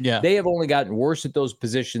happened. They have only gotten worse at those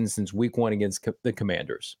positions since week 1 against the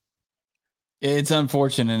Commanders. It's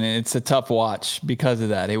unfortunate, and it's a tough watch because of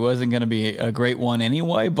that. It wasn't going to be a great one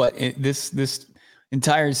anyway, but this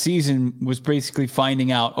entire season was basically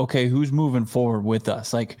finding out, okay, who's moving forward with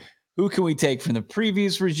us? Like, who can we take from the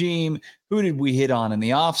previous regime? Who did we hit on in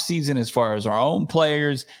the offseason as far as our own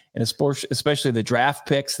players, and especially the draft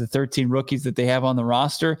picks, the 13 rookies that they have on the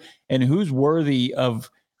roster, and who's worthy of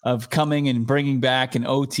coming and bringing back and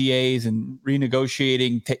OTAs and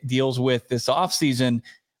renegotiating deals with this offseason?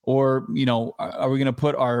 Or, are we going to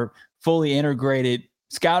put our fully integrated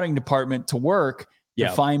scouting department to work to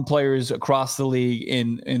find players across the league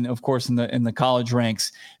and of course in the college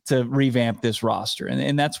ranks to revamp this roster?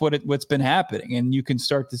 And that's what's been happening. And you can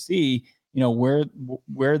start to see,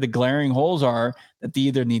 where the glaring holes are that they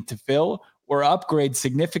either need to fill or upgrade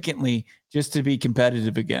significantly just to be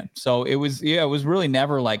competitive again. So it was really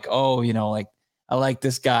never like, I like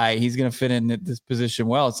this guy, he's going to fit in this position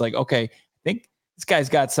well. It's like, okay, I think this guy's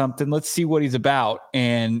got something. Let's see what he's about.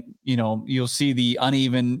 And, you'll see the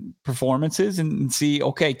uneven performances and see,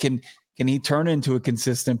 okay, can Can he turn into a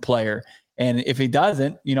consistent player? And if he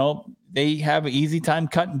doesn't, they have an easy time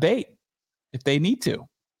cutting bait if they need to.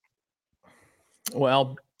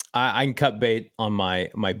 Well, I can cut bait on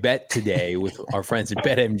my bet today with our friends at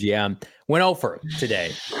BetMGM. Went over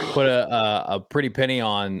today. Put a pretty penny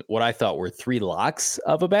on what I thought were 3 locks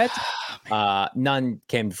of a bet. None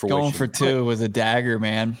came to fruition. Going for 2 was a dagger,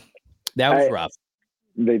 man. That was rough.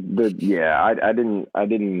 I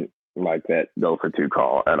didn't like that go for 2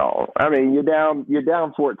 call at all. I mean, you're down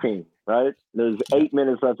 14, right? There's 8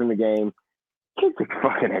 minutes left in the game. Kick the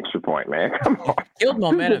fucking extra point, man. Come on. Killed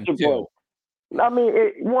momentum too. I mean,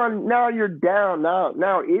 now you're down.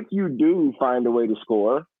 Now, if you do find a way to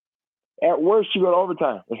score, at worst you go to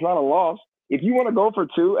overtime. It's not a loss. If you want to go for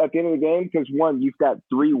 2 at the end of the game, because 1, you've got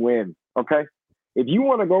 3 wins. Okay. If you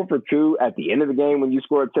want to go for 2 at the end of the game when you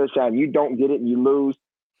score a touchdown, you don't get it and you lose.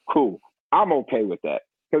 Cool. I'm okay with that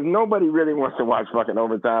because nobody really wants to watch fucking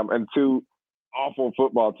overtime and 2 awful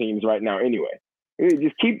football teams right now. Anyway,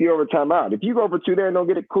 just keep the overtime out. If you go for 2 there and don't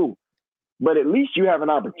get it, cool. But at least you have an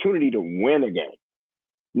opportunity to win a game.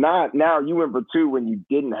 Not now you went for 2 when you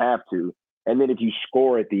didn't have to. And then if you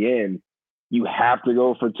score at the end, you have to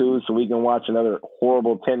go for 2 so we can watch another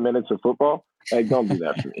horrible 10 minutes of football. Like, don't do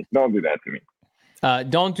that for me. Don't do that to me.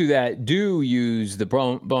 Don't do that. Do use the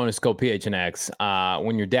bonus code PHNX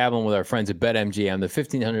when you're dabbling with our friends at BetMGM. The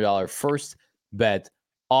 $1,500 first bet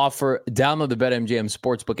offer. Download the BetMGM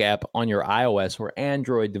Sportsbook app on your iOS or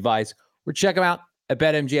Android device, or check them out at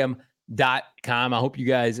BetMGM.com. I hope you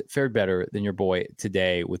guys fared better than your boy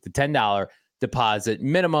today with the $10 deposit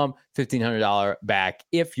minimum, $1,500 back.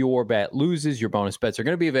 If your bet loses, your bonus bets are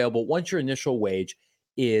going to be available once your initial wage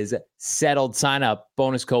is settled. Sign up,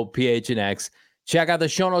 bonus code PHNX. Check out the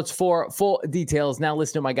show notes for full details. Now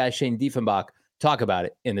listen to my guy Shane Diefenbach talk about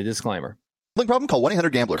it in the disclaimer. Gambling problem? Call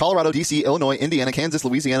 1-800-GAMBLER. Colorado, D.C., Illinois, Indiana, Kansas,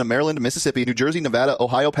 Louisiana, Maryland, Mississippi, New Jersey, Nevada,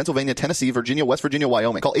 Ohio, Pennsylvania, Tennessee, Virginia, West Virginia,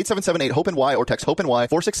 Wyoming. Call 877-8-HOPE-NY or text HOPE-NY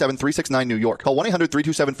 467-369 New York. Call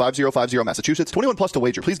 1-800-327-5050 Massachusetts. 21 plus to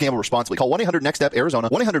wager. Please gamble responsibly. Call 1-800-NEXT-STEP Arizona.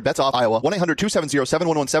 1-800-BETS-OFF Iowa.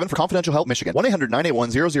 1-800-270-7117 for confidential help Michigan.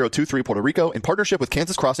 1-800-981-0023 Puerto Rico in partnership with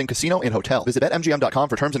Kansas Crossing Casino and Hotel. Visit BetMGM.com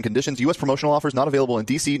for terms and conditions. U.S. promotional offers not available in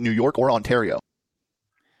D.C., New York, or Ontario.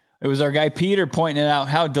 It was our guy Peter pointing out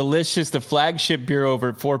how delicious the flagship beer over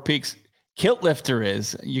at Four Peaks Kilt Lifter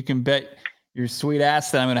is. You can bet your sweet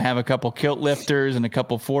ass that I'm going to have a couple Kilt Lifters and a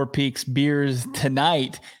couple Four Peaks beers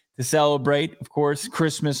tonight to celebrate, of course,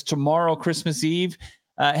 Christmas tomorrow, Christmas Eve.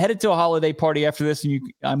 Headed to a holiday party after this, and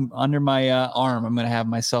I'm under my arm. I'm going to have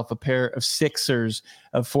myself a pair of Sixers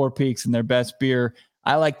of Four Peaks and their best beer.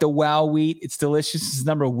 I like the Wow Wheat. It's delicious. It's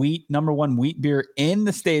number 1 wheat beer in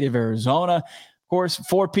the state of Arizona. Of course,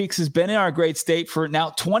 Four Peaks has been in our great state for now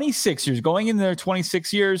 26 years, going into their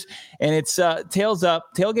 26 years, and it's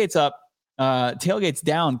tailgates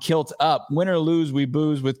down, kilt up. Win or lose, we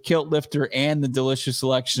booze with Kilt Lifter and the delicious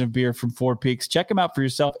selection of beer from Four Peaks. Check them out for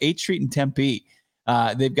yourself, 8th Street in Tempe.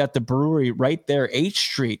 They've got the brewery right there, H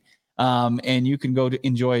Street. And you can go to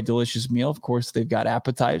enjoy a delicious meal. Of course, they've got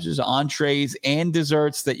appetizers, entrees, and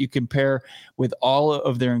desserts that you can pair with all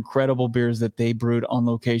of their incredible beers that they brewed on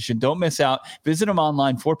location. Don't miss out. Visit them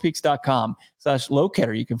online,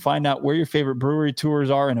 fourpeaks.com/locator. You can find out where your favorite brewery tours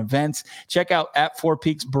are and events. Check out at Four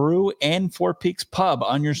Peaks Brew and Four Peaks Pub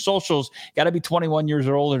on your socials. Got to be 21 years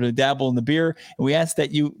or older to dabble in the beer. And we ask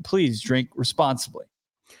that you please drink responsibly.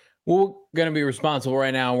 We're going to be responsible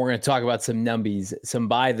right now. We're going to talk about some numbies, some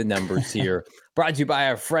by the numbers here. Brought to you by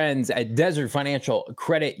our friends at Desert Financial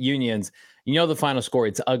Credit Unions. You know the final score,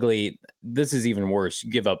 it's ugly. This is even worse.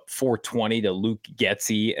 You give up 420 to Luke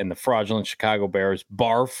Getsy and the fraudulent Chicago Bears.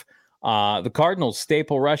 Barf. The Cardinals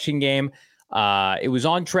staple rushing game. It was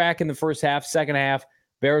on track in the first half. Second half,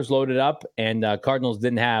 Bears loaded up, and Cardinals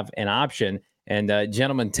didn't have an option. And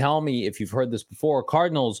gentlemen, tell me if you've heard this before.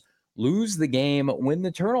 Cardinals lose the game, win the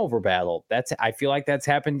turnover battle. I feel like that's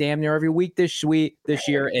happened damn near every week this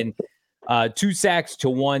year. And 2 sacks to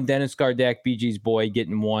 1. Dennis Gardeck, BG's boy,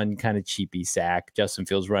 getting 1 kind of cheapy sack. Justin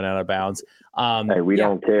Fields run out of bounds. Hey, we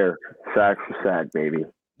don't care. Sack for sack, baby.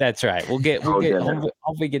 That's right.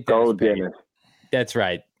 Hopefully get Dennis. Dennis. That's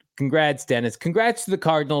right. Congrats, Dennis. Congrats to the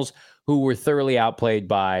Cardinals, who were thoroughly outplayed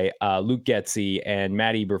by Luke Getsy and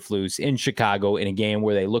Matt Eberflus in Chicago in a game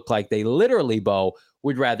where they looked like they literally, Bo,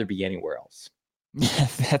 would rather be anywhere else. Yeah,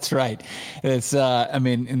 that's right. It's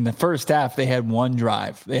in the first half, they had one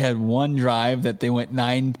drive. They had one drive that they went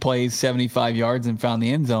 9 plays, 75 yards and found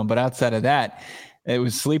the end zone. But outside of that, it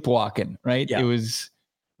was sleepwalking, right? Yeah. It was,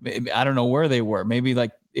 I don't know where they were. Maybe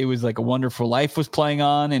it was like A Wonderful Life was playing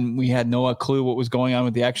on and we had no clue what was going on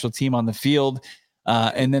with the actual team on the field.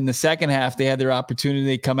 And then the second half, they had their opportunity.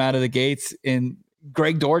 They come out of the gates, and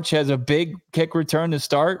Greg Dortch has a big kick return to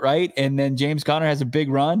start, right? And then James Conner has a big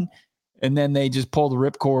run, and then they just pull the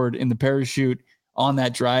ripcord in the parachute on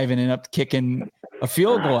that drive and end up kicking a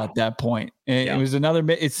field goal at that point. And it was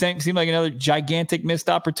it seemed like another gigantic missed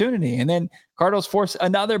opportunity. And then Cardinals force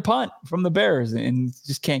another punt from the Bears and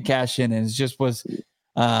just can't cash in. And it just was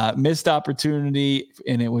missed opportunity.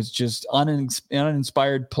 And it was just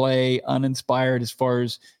uninspired play, uninspired as far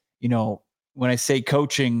as, when I say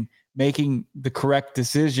coaching, making the correct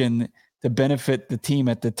decision to benefit the team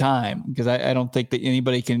at the time. Because I don't think that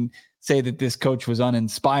anybody can say that this coach was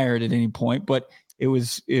uninspired at any point, but it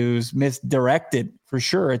was misdirected for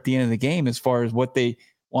sure at the end of the game as far as what they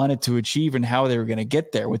wanted to achieve and how they were going to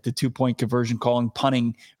get there with the 2-point conversion, calling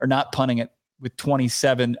punting or not punting it with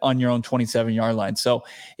 27 on your own 27-yard line. So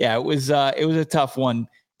yeah, it was a tough one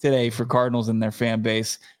today for Cardinals and their fan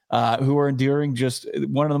base, who are enduring just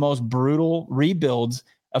one of the most brutal rebuilds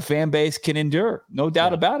a fan base can endure. No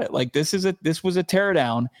doubt about it. Like this was a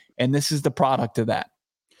teardown, and this is the product of that.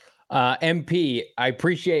 MP,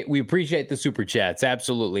 we appreciate the super chats.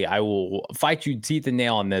 Absolutely. I will fight you teeth and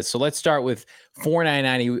nail on this. So let's start with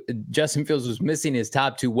 499. Justin Fields was missing his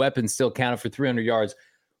top two weapons, still counted for 300 yards.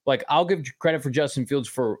 Like, I'll give credit for Justin Fields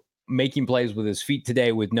for making plays with his feet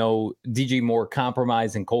today with no DJ Moore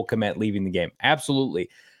compromise and Cole Kmet leaving the game. Absolutely.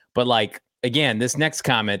 But like, again, this next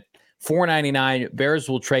comment, 499, Bears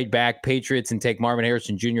will trade back Patriots and take Marvin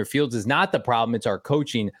Harrison Jr. Fields is not the problem. It's our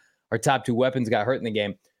coaching. Our top two weapons got hurt in the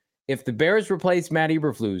game. If the Bears replace Matt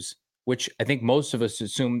Eberflus, which I think most of us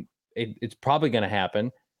assume it's probably going to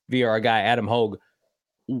happen via our guy Adam Hogue,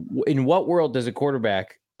 in what world does a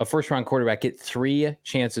first-round quarterback, get 3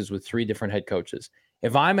 chances with 3 different head coaches?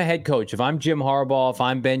 If I'm a head coach, if I'm Jim Harbaugh, if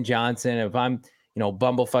I'm Ben Johnson, if I'm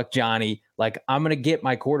Bumblefuck Johnny, like, I'm going to get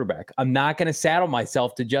my quarterback. I'm not going to saddle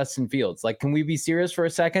myself to Justin Fields. Like, can we be serious for a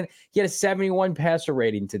second? He had a 71 passer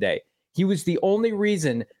rating today. He was the only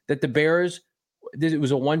reason that the Bears, it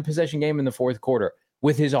was a 1-possession game in the fourth quarter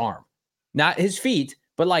with his arm, not his feet,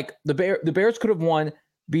 but like the Bears could have won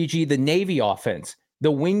the Navy offense,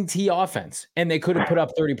 the wing T offense, and they could have put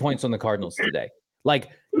up 30 points on the Cardinals today. Like,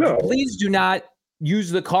 Please do not use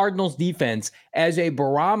the Cardinals defense as a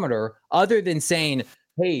barometer other than saying,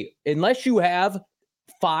 hey, unless you have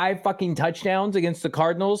 5 fucking touchdowns against the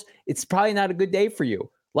Cardinals, it's probably not a good day for you.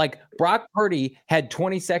 Like, Brock Purdy had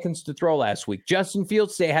 20 seconds to throw last week. Justin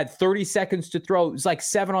Fields today had 30 seconds to throw. It was like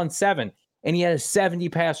 7-on-7, and he had a 70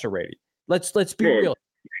 passer rating. Let's be real.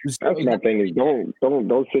 That's my thing is don't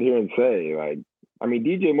sit here and say, like, I mean,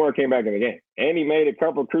 DJ Moore came back in the game and he made a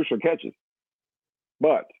couple of crucial catches,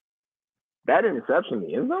 but that interception in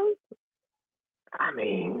the end zone, I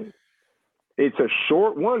mean, it's a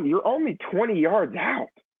short one. You're only 20 yards out,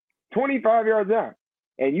 25 yards out,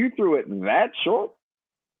 and you threw it that short.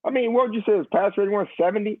 I mean, what would you say his pass rating was?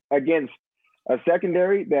 70 against a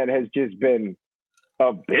secondary that has just been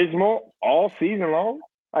abysmal all season long.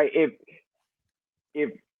 Like, if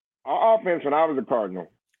our offense, when I was a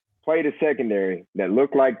Cardinal, played a secondary that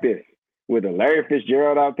looked like this, with a Larry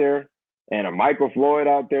Fitzgerald out there and a Michael Floyd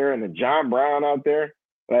out there and a John Brown out there,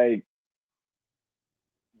 like,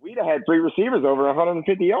 we'd have had 3 receivers over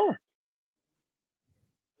 150 yards.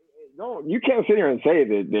 No, you can't sit here and say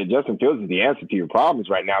that Justin Fields is the answer to your problems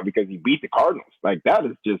right now because he beat the Cardinals. Like, that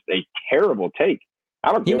is just a terrible take.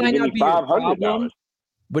 I don't care if you give me $500,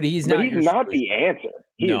 but he's not the answer.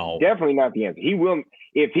 He is definitely not the answer. He will,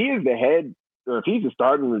 if he is the head, or if he's the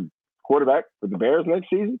starting quarterback for the Bears next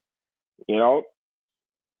season,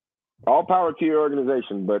 all power to your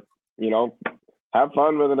organization. But have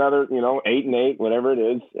fun with another 8-8, whatever it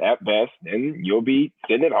is at best, and you'll be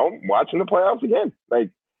sitting at home watching the playoffs again. Like,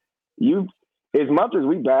 as much as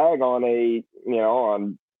we bag on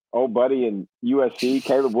on old buddy in USC,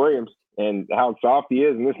 Caleb Williams, and how soft he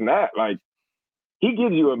is and this and that, like, he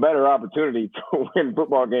gives you a better opportunity to win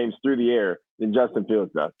football games through the air than Justin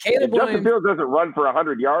Fields does. If Justin Fields doesn't run for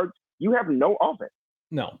 100 yards, you have no offense.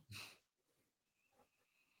 No.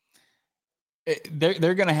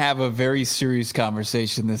 They're going to have a very serious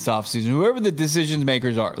conversation this offseason. Whoever the decision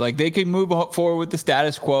makers are, like, they can move forward with the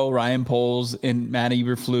status quo. Ryan Poles and Matt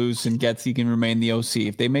Eberflus and Getsy can remain the OC.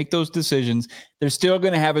 If they make those decisions, they're still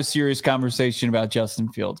going to have a serious conversation about Justin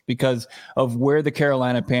Fields because of where the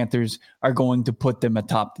Carolina Panthers are going to put them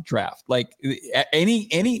atop the draft. Like,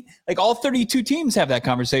 all 32 teams have that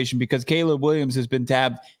conversation because Caleb Williams has been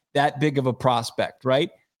tabbed that big of a prospect,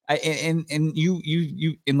 right? And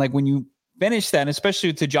when you finish that, and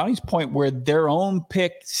especially to Johnny's point where their own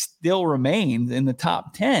pick still remains in the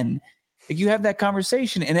top 10, like, you have that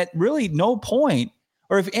conversation. And at really no point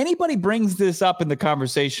or if anybody brings this up in the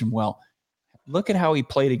conversation, well, look at how he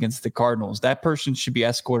played against the Cardinals. That person should be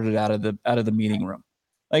escorted out of the meeting room.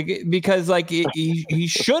 Because he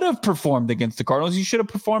should have performed against the Cardinals. He should have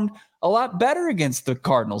performed a lot better against the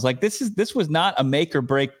Cardinals. This was not a make or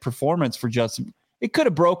break performance for Justin. It could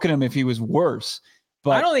have broken him if he was worse.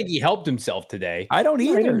 But I don't think he helped himself today. I don't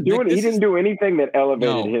either. He didn't do anything that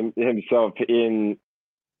elevated himself in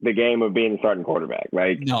the game of being a starting quarterback.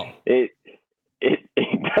 No. It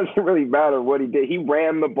doesn't really matter what he did. He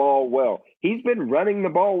ran the ball well. He's been running the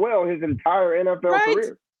ball well his entire NFL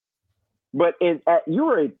career. But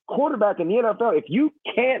you're a quarterback in the NFL. If you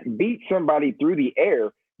can't beat somebody through the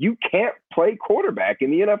air, you can't play quarterback in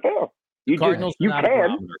the NFL. You can,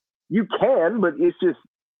 but it's just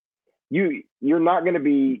you're not going to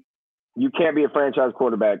be. You can't be a franchise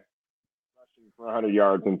quarterback rushing for 100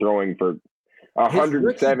 yards and throwing for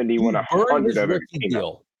 170 when 100 of it came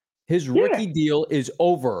out. His rookie deal is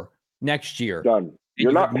over next year. Done.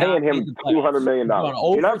 You're not paying him $200 million.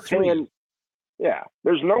 You're not paying. Yeah,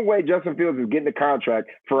 there's no way Justin Fields is getting a contract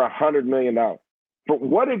for $100 million. But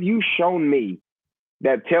what have you shown me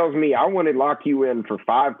that tells me I want to lock you in for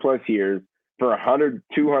 5+ years for $100,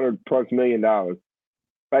 $200+ million?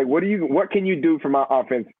 What can you do for my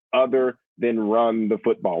offense other than run the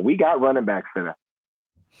football? We got running backs for that.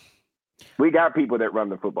 We got people that run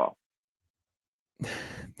the football.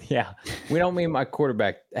 Yeah, we don't mean my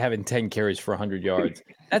quarterback having 10 carries for 100 yards.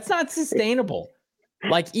 That's not sustainable.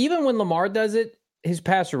 Even when Lamar does it, his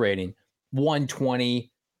passer rating,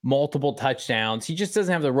 120, multiple touchdowns. He just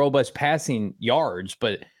doesn't have the robust passing yards.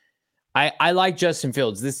 But I like Justin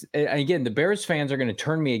Fields. Again, the Bears fans are going to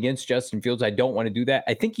turn me against Justin Fields. I don't want to do that.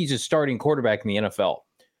 I think he's a starting quarterback in the NFL.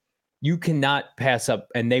 You cannot pass up,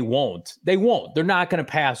 and they won't. They won't. They're not going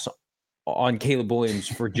to pass on Caleb Williams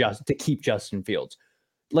to keep Justin Fields.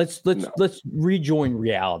 Let's rejoin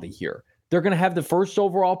reality here. They're going to have the first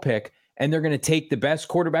overall pick, and they're going to take the best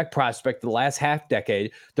quarterback prospect of the last half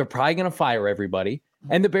decade. They're probably going to fire everybody,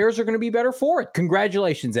 and the Bears are going to be better for it.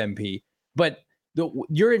 Congratulations, MP. But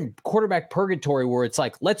you're in quarterback purgatory where it's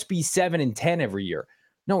let's be 7-10 every year.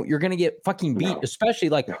 No, you're going to get fucking beat, especially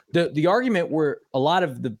the argument where a lot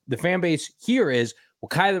of the fan base here is, well,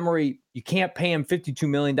 Kyler Murray, you can't pay him $52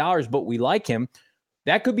 million, but we like him.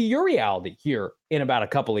 That could be your reality here in about a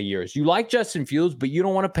couple of years. You like Justin Fields, but you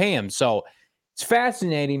don't want to pay him. So it's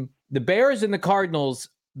fascinating. The Bears and the Cardinals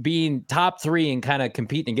being top 3 and kind of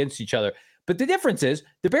competing against each other. But the difference is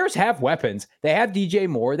the Bears have weapons. They have DJ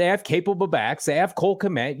Moore. They have capable backs. They have Cole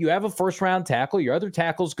Kmet. You have a first-round tackle. Your other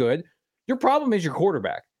tackle's good. Your problem is your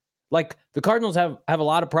quarterback. The Cardinals have a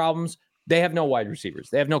lot of problems. They have no wide receivers.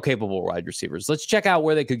 They have no capable wide receivers. Let's check out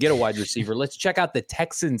where they could get a wide receiver. Let's check out the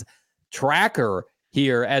Texans tracker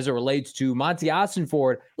here as it relates to Monty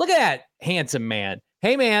Ossenford. Look at that handsome man.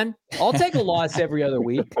 Hey, man, I'll take a loss every other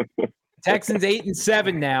week. Texans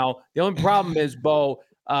 8-7 now. The only problem is, Bo,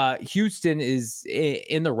 Houston is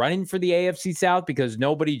in the running for the AFC South because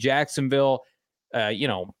nobody, Jacksonville,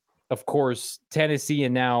 of course, Tennessee,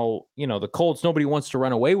 and now, the Colts, nobody wants to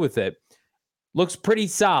run away with it. Looks pretty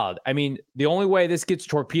solid. I mean, the only way this gets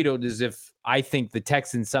torpedoed is if I think the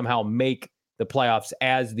Texans somehow make the playoffs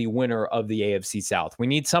as the winner of the AFC South. We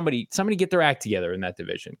need somebody get their act together in that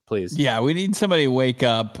division, please. Yeah, we need somebody to wake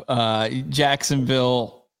up.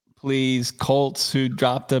 Jacksonville, please. Colts, who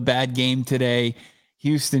dropped a bad game today.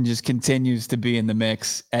 Houston just continues to be in the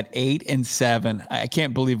mix at 8-7. I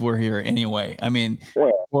can't believe we're here anyway. I mean,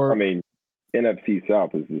 NFC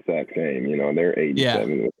South is the exact same. They're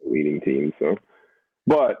 8-7 with the leading team. So,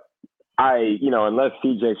 but unless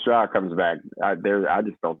CJ Stroud comes back, I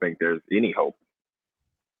just don't think there's any hope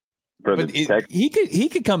for the Texans. He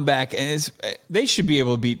could come back, and they should be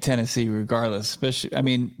able to beat Tennessee regardless. Especially,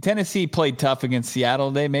 Tennessee played tough against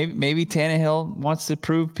Seattle today. Maybe Tannehill wants to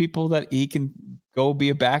prove people that he can go be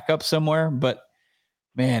a backup somewhere. But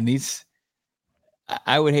man,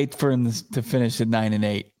 I would hate for him to finish at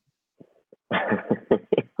 9-8.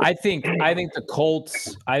 I think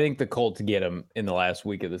the Colts get him in the last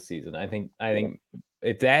week of the season. I think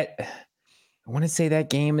if that, I want to say that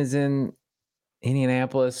game is in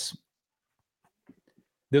Indianapolis.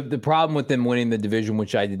 The problem with them winning the division,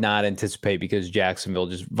 which I did not anticipate because Jacksonville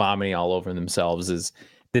just vomiting all over themselves, is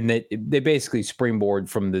then they basically springboard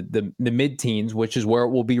from the mid-teens, which is where it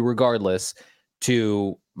will be regardless,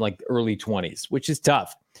 to early 20s, which is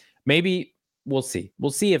tough. Maybe. We'll see.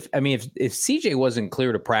 We'll see if CJ wasn't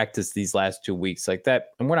clear to practice these last 2 weeks like that,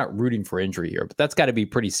 and we're not rooting for injury here, but that's got to be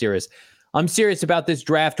pretty serious. I'm serious about this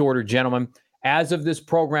draft order, gentlemen. As of this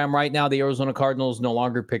program right now, the Arizona Cardinals no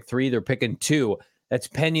longer pick 3. They're picking 2. That's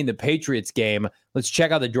pending the Patriots game. Let's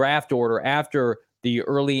check out the draft order after the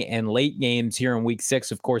early and late games here in week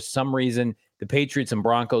 6. Of course, some reason the Patriots and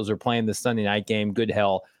Broncos are playing the Sunday night game. Good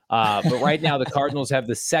hell. But right now, the Cardinals have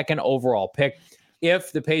the 2nd overall pick.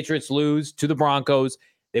 If the Patriots lose to the Broncos,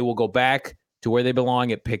 they will go back to where they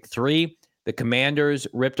belong at pick 3. The Commanders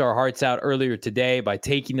ripped our hearts out earlier today by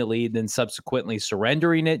taking the lead, then subsequently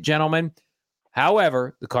surrendering it, gentlemen.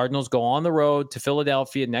 However, the Cardinals go on the road to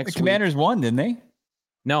Philadelphia next week. The Commanders won, didn't they?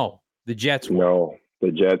 No, the Jets won. No,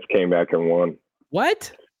 the Jets came back and won.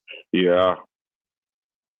 What? Yeah.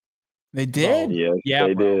 They did? Yes, Yeah,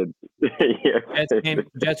 they bro. did. Yes.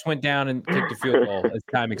 Jets went down and kicked the field goal as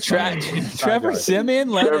time expired. Trevor Siemian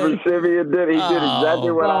Trevor Siemian did. He did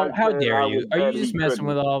exactly what I Well, how said. dare I you? would Are you bet just he messing couldn't.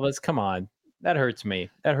 with all of us? Come on. That hurts me.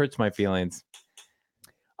 That hurts my feelings.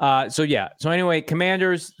 So anyway,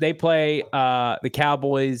 Commanders, they play the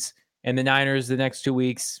Cowboys and the Niners the next 2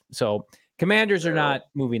 weeks. So Commanders are not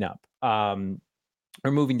moving up. Or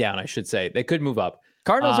moving down, I should say. They could move up.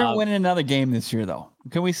 Cardinals aren't winning another game this year, though.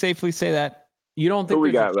 Can we safely say that? You don't think Who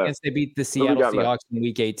there's we a got chance left? they beat the Who we Seattle got Seahawks left? in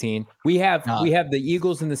week 18? We have the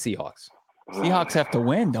Eagles and the Seahawks. Seahawks have to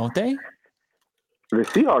win, don't they? The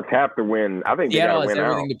Seahawks have to win. I think Seattle they got to has win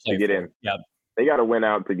out everything to play to get for. in. Yep. They got to win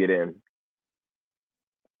out to get in.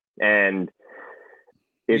 And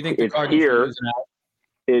You think the it's Cardinals are here. losing out?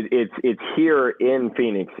 It's here in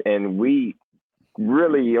Phoenix, and we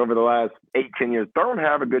really over the last 8-10 years don't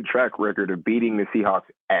have a good track record of beating the Seahawks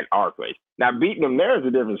at our place. Now beating them there is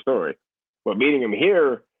a different story, but beating them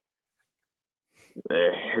here,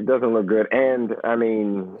 it doesn't look good. And I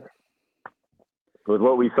mean, with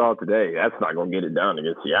what we saw today, that's not going to get it done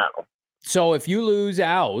against Seattle. So if you lose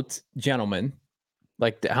out, gentlemen,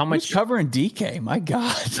 like how much Who's covering DK? My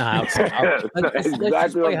God. let's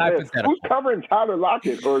just play hypothetical. Who's covering Tyler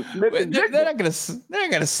Lockett or Smith and They're Jigba?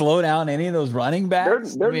 not gonna slow down any of those running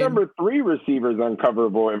backs. They're number 3 receivers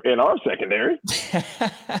uncoverable in our secondary.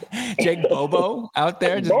 Jake Bobo out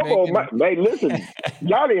there. Just Bobo, making... hey, listen,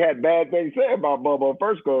 Johnny had bad things to say about Bobo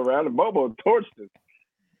first go around, and Bobo torched us.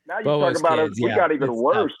 Now you Bobo's talk about kids, we got even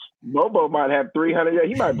worse. Bobo might have 300.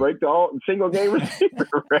 He might break the single game receiver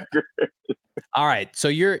record. All right. So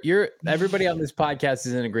you're everybody on this podcast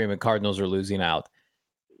is in agreement. Cardinals are losing out.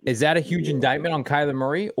 Is that a huge indictment on Kyler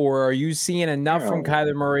Murray, or are you seeing enough from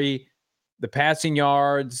Kyler Murray, the passing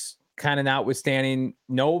yards, kind of notwithstanding,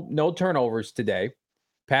 no turnovers today,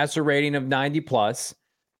 passer rating of 90 plus?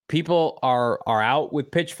 People are out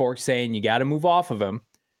with pitchforks saying you got to move off of him.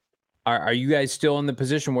 Are you guys still in the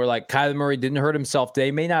position where like Kyler Murray didn't hurt himself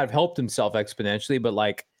today, may not have helped himself exponentially, but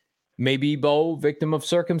like maybe Bo, victim of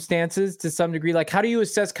circumstances to some degree? Like, how do you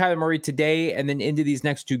assess Kyler Murray today and then into these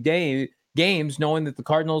next 2 games, knowing that the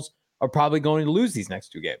Cardinals are probably going to lose these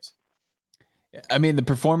next 2 games? I mean, the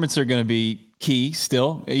performance are going to be key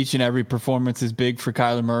still. Each and every performance is big for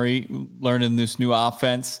Kyler Murray, learning this new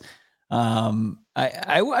offense. I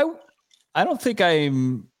don't think I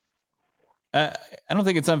don't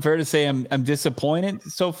think it's unfair to say I'm disappointed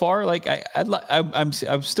so far. Like I'm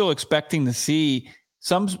still expecting to see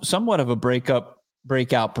somewhat of a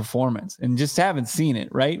breakout performance, and just haven't seen it.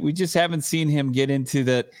 Right, we just haven't seen him get into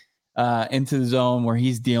the zone where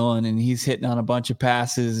he's dealing and he's hitting on a bunch of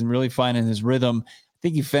passes and really finding his rhythm. I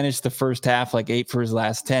think he finished the first half like 8 for his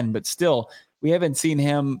last 10, but still we haven't seen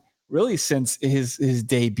him really since his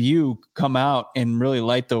debut come out and really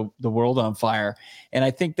light the world on fire. And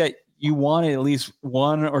I think that you want at least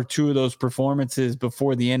 1 or 2 of those performances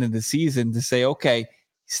before the end of the season to say, okay, he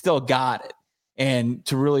still got it. And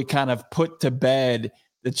to really kind of put to bed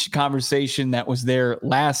the conversation that was there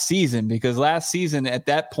last season, because last season at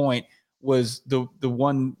that point was the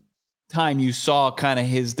one time you saw kind of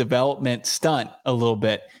his development stunt a little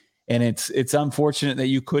bit. And it's unfortunate that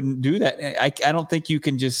you couldn't do that. I don't think you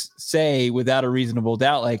can just say without a reasonable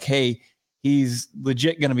doubt, like, hey, he's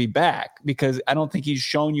legit going to be back, because I don't think he's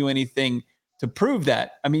shown you anything to prove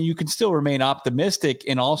that. I mean, you can still remain optimistic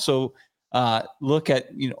and also look at,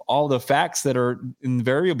 all the facts that are in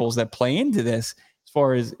variables that play into this, as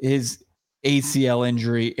far as his ACL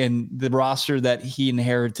injury and the roster that he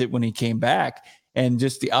inherited when he came back, and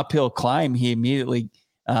just the uphill climb he immediately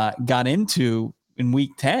got into in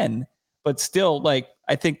week 10. But still, like,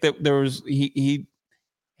 I think that he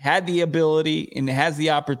had the ability and has the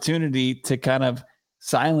opportunity to kind of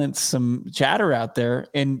silence some chatter out there,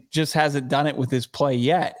 and just hasn't done it with his play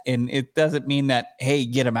yet. And it doesn't mean that, hey,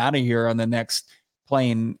 get him out of here on the next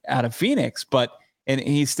plane out of Phoenix, and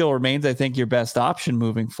he still remains, I think, your best option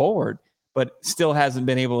moving forward, but still hasn't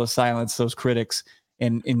been able to silence those critics,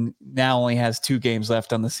 and now only has 2 games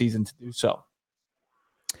left on the season to do so.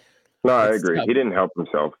 No, I agree. He didn't help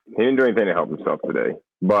himself. He didn't do anything to help himself today.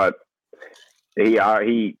 But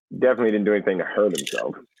He definitely didn't do anything to hurt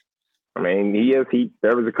himself. I mean,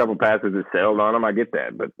 there was a couple passes that sailed on him. I get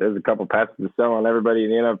that, but there's a couple passes that sail on everybody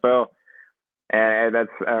in the NFL, and that's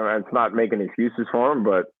it's not making excuses for him,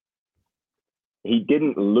 but he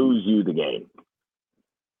didn't lose you the game,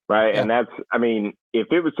 right? Yeah. And that's, I mean, if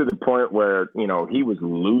it was to the point where he was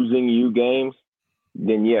losing you games,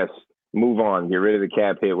 then yes, move on, get rid of the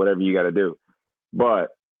cap hit, whatever you got to do. But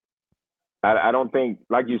I don't think,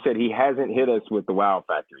 like you said, he hasn't hit us with the wow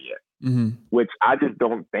factor yet. Mm-hmm. Which I just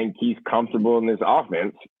don't think he's comfortable in this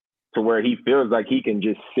offense to where he feels like he can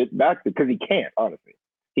just sit back, because he can't, honestly.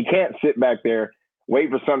 He can't sit back there, wait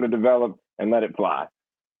for something to develop, and let it fly.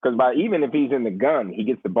 Because even if he's in the gun, he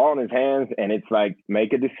gets the ball in his hands, and it's like,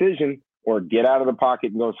 make a decision or get out of the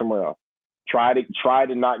pocket and go somewhere else. Try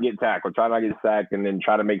to not get tackled, try not to get sacked, and then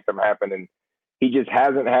try to make something happen. And he just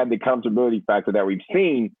hasn't had the comfortability factor that we've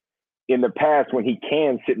seen in the past when he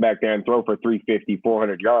can sit back there and throw for 350,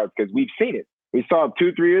 400 yards, because we've seen it. We saw it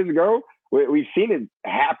 2-3 years ago. We've seen it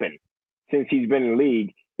happen since he's been in the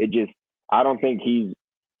league. I don't think he's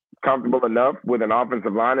comfortable enough with an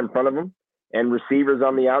offensive line in front of him and receivers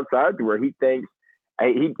on the outside to where he thinks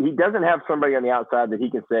he doesn't have somebody on the outside that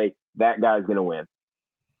he can say, that guy's going to win,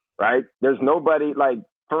 right? There's nobody like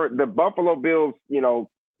for the Buffalo Bills,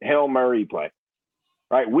 Hail Murray play.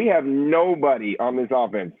 Right, we have nobody on this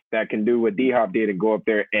offense that can do what D-Hop did and go up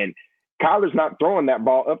there. And Kyler's not throwing that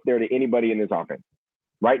ball up there to anybody in this offense.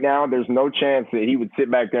 Right now, there's no chance that he would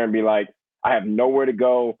sit back there and be like, I have nowhere to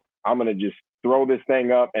go. I'm going to just throw this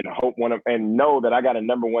thing up and and know that I got a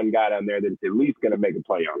number one guy down there that's at least going to make a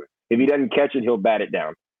play on it. If he doesn't catch it, he'll bat it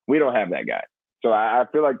down. We don't have that guy. So I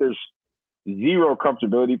feel like there's zero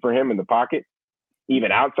comfortability for him in the pocket,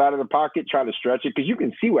 even outside of the pocket, trying to stretch it, because you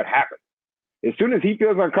can see what happens. As soon as he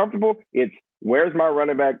feels uncomfortable, it's where's my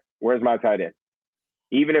running back, where's my tight end?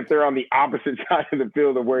 Even if they're on the opposite side of the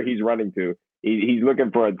field of where he's running to, he's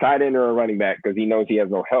looking for a tight end or a running back because he knows he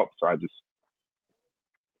has no help. So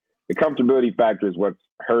the comfortability factor is what's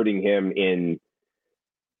hurting him in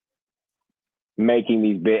making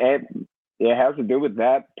these big. And it has to do with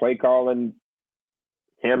that play calling,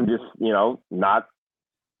 him just not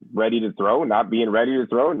ready to throw, not being ready to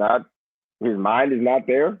throw, his mind is not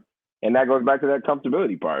there. And that goes back to that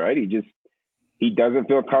comfortability part, right? He doesn't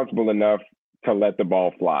feel comfortable enough to let the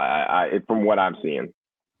ball fly, from what I'm seeing.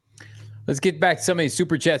 Let's get back to some of these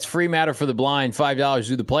super chats. Free matter for the blind, $5.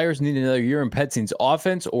 Do the players need another year in Petzine's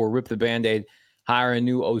offense or rip the Band-Aid, hire a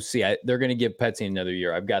new OC? They're going to give Petzine another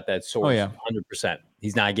year. I've got that source 100%.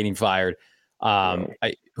 He's not getting fired. Who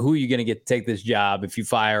are you going to get to take this job if you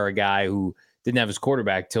fire a guy who didn't have his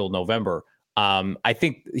quarterback till November? I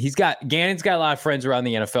think Gannon's got a lot of friends around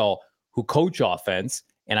the NFL who coach offense.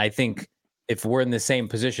 And I think if we're in the same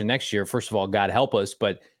position next year, first of all, God help us,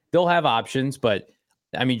 but they'll have options. But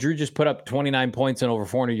I mean, Drew just put up 29 points and over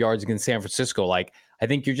 400 yards against San Francisco. Like, I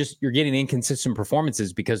think you're getting inconsistent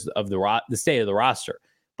performances because of the state of the roster.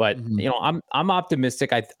 But I'm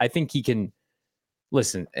optimistic. I think he can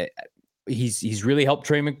listen. He's really helped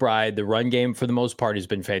Trey McBride. The run game for the most part has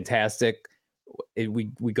been fantastic.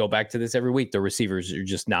 We go back to this every week. The receivers are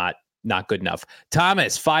just not good enough.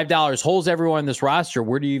 Thomas, $5 holds everyone in this roster.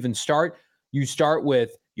 Where do you even start? You start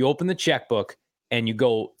with, you open the checkbook and you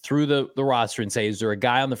go through the roster and say, is there a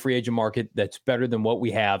guy on the free agent market that's better than what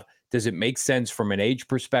we have? Does it make sense from an age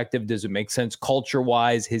perspective? Does it make sense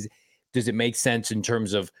culture-wise? Does it make sense in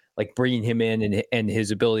terms of like bringing him in and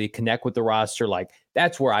his ability to connect with the roster? Like,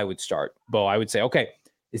 that's where I would start, Bo. I would say, okay,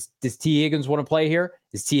 does T. Higgins want to play here?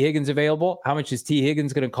 Is T. Higgins available? How much is T.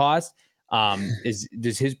 Higgins going to cost?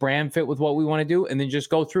 Does his brand fit with what we want to do? And then just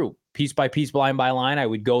go through piece by piece, line by line. I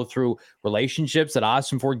would go through relationships that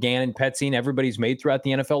Ossenfort, Gannon, Petzine, everybody's made throughout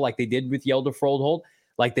the NFL, like they did with Yelder Froldhold,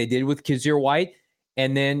 like they did with Kazir White.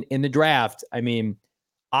 And then in the draft, I mean,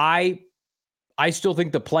 I still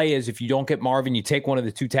think the play is if you don't get Marvin, you take one of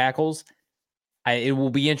the two tackles. It will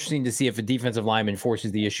be interesting to see if a defensive lineman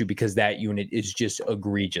forces the issue, because that unit is just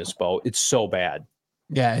egregious, Bo. It's so bad.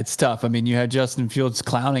 Yeah, it's tough. I mean, you had Justin Fields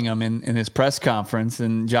clowning him in his press conference,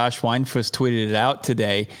 and Josh Weinfuss tweeted it out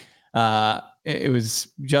today. It was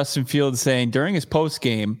Justin Fields saying during his post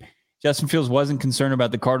game, Justin Fields wasn't concerned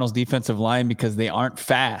about the Cardinals defensive line because they aren't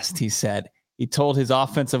fast. He said he told his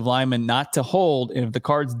offensive lineman not to hold, and if the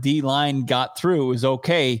Cards D line got through, it was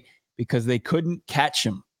okay because they couldn't catch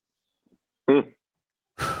him.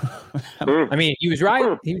 I mean, he was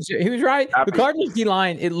right. He was right. The Cardinals D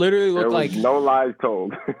line, it literally looked like no lies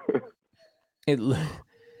told.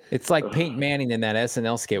 It's like Peyton Manning in that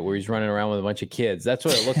SNL skit where he's running around with a bunch of kids. That's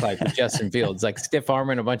what it looked like with Justin Fields, like stiff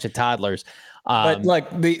arming a bunch of toddlers. But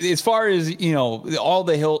like as far as, all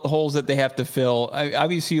the holes that they have to fill,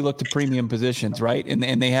 obviously you look to premium positions, right?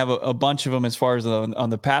 And they have a bunch of them as far as on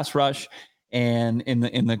the pass rush and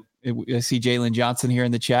I see Jalen Johnson here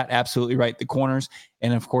in the chat. Absolutely right. The corners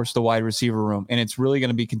and of course the wide receiver room. And it's really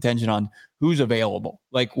going to be contingent on who's available.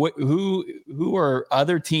 Like who are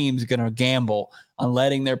other teams going to gamble on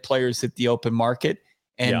letting their players hit the open market?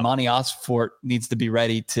 And Monty Osfort needs to be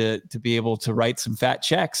ready to be able to write some fat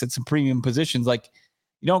checks at some premium positions. Like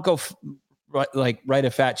you don't go write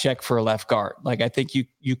a fat check for a left guard. Like I think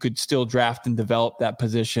you could still draft and develop that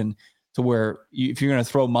position to where if you're going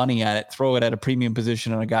to throw money at it, throw it at a premium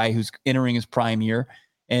position on a guy who's entering his prime year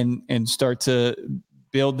and start to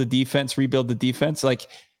build the defense, rebuild the defense. Like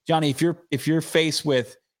Johnny, if you're faced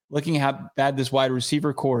with looking at how bad this wide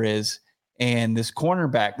receiver core is and this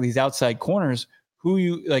cornerback, these outside corners, who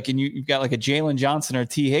you like, and you've got like a Jalen Johnson or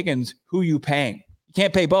T Higgins, who you paying? You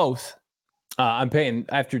can't pay both. I'm paying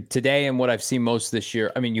after today and what I've seen most this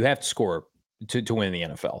year. I mean, you have to score to win the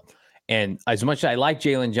NFL. And as much as I like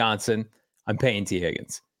Jalen Johnson, I'm paying T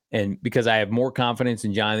Higgins. And because I have more confidence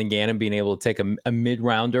in Jonathan Gannon being able to take a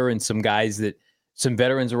mid-rounder and some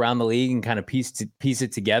veterans around the league and kind of piece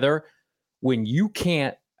it together. When you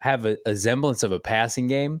can't have a semblance of a passing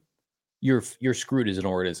game, you're screwed as an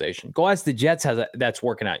organization. Go ask the Jets how that's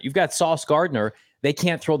working out. You've got Sauce Gardner. They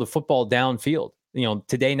can't throw the football downfield.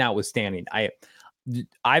 Today notwithstanding, I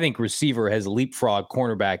think receiver has leapfrog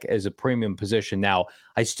cornerback as a premium position. Now,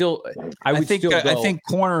 I think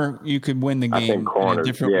corner you could win the game. I think corner, in a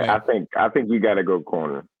different way. I think you got to go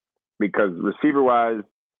corner because receiver wise,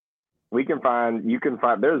 you can find.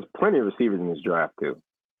 There's plenty of receivers in this draft too.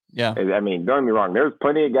 Yeah. I mean, don't get me wrong. There's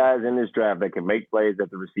plenty of guys in this draft that can make plays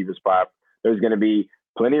at the receiver spot. There's going to be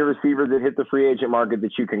plenty of receivers that hit the free agent market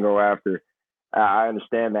that you can go after. I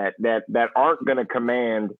understand that aren't going to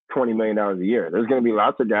command $20 million a year. There's going to be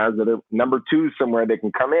lots of guys that are number two somewhere that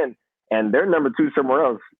can come in, and their number two somewhere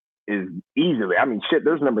else is easily. I mean, shit,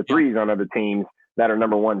 there's number threes on other teams that are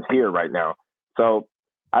number ones here right now. So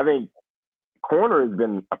I think corner has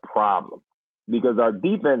been a problem because our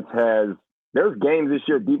defense there's games this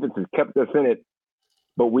year defense has kept us in it,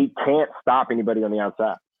 but we can't stop anybody on the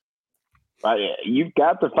outside. You've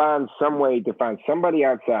got to find some way to find somebody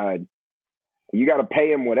outside. You got to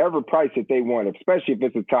pay them whatever price that they want, especially if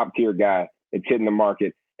it's a top tier guy that's hitting the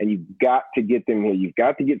market, and you've got to get them here. You've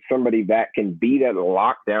got to get somebody that can be that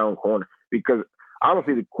lockdown corner because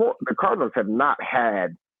honestly, the Cardinals have not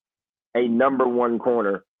had a number one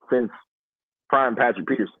corner since prime Patrick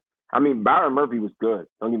Peterson. I mean, Byron Murphy was good.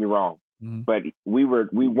 Don't get me wrong. But we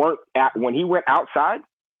weren't when he went outside.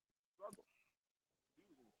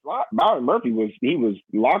 Byron Murphy was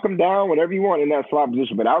lock him down, whatever you want in that slot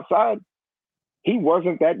position. But outside, he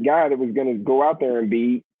wasn't that guy that was going to go out there and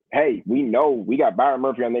be, hey, we know we got Byron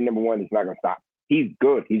Murphy on their number one. It's not going to stop. He's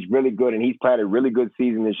good. He's really good, and he's played a really good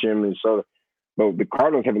season this year in Minnesota. But the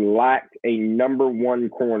Cardinals have lacked a number one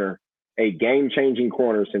corner, a game-changing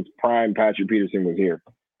corner since prime Patrick Peterson was here,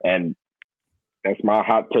 and that's my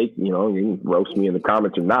hot take. You can roast me in the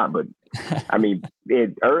comments or not, but I mean,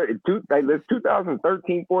 it's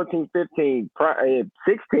 2013, 14, 15,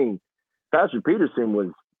 16. Patrick Peterson was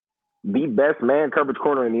the best man coverage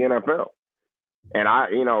corner in the NFL. And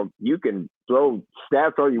you can throw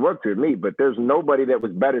stats all you want to me, but there's nobody that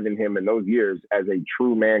was better than him in those years as a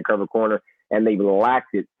true man cover corner. And they've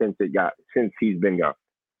lacked it since he's been gone.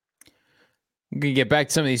 I'm going to get back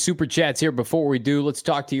to some of these super chats here. Before we do, let's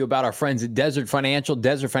talk to you about our friends at Desert Financial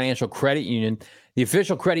Credit Union, the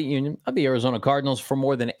official credit union of the Arizona Cardinals for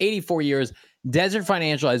more than 84 years. Desert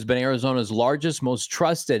Financial has been Arizona's largest, most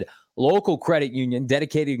trusted local credit union,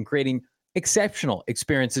 dedicated in creating exceptional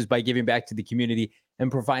experiences by giving back to the community and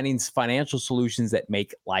providing financial solutions that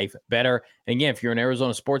make life better. And again, if you're an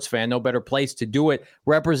Arizona sports fan, no better place to do it.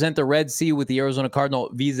 Represent the Red Sea with the Arizona Cardinal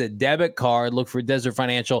Visa debit card. Look for Desert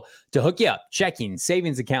Financial to hook you up. Checking,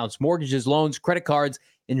 savings accounts, mortgages, loans, credit cards,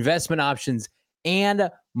 investment options, and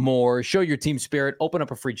more. Show your team spirit. Open up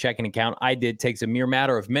a free checking account. I did. Takes a mere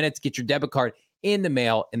matter of minutes. Get your debit card in the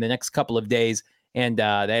mail in the next couple of days. And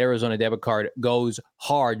that Arizona debit card goes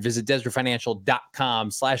hard. Visit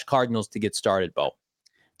desertfinancial.com/Cardinals to get started, Bo.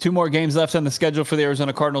 2 more games left on the schedule for the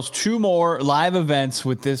Arizona Cardinals. 2 more live events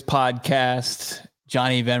with this podcast.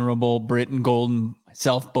 Johnny Venerable, Britton Golden,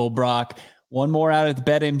 myself, Bo Brock. One more out at the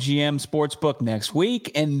BetMGM Sportsbook next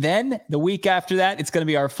week. And then the week after that, it's going to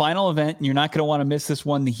be our final event. And you're not going to want to miss this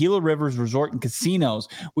one, the Gila Rivers Resort and Casinos.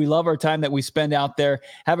 We love our time that we spend out there.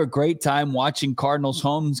 Have a great time watching Cardinals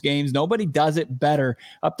home games. Nobody does it better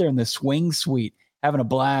up there in the swing suite, having a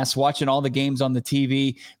blast, watching all the games on the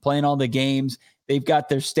TV, playing all the games. They've got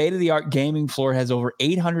their state-of-the-art gaming floor, has over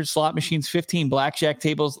 800 slot machines, 15 blackjack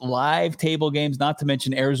tables, live table games, not to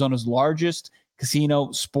mention Arizona's largest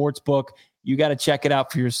casino sports book. You got to check it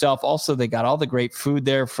out for yourself. Also, they got all the great food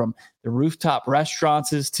there, from the rooftop restaurants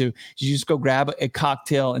to you just go grab a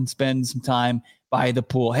cocktail and spend some time by the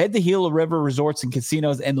pool. Head to Gila River Resorts and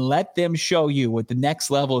Casinos and let them show you what the next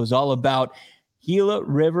level is all about. Gila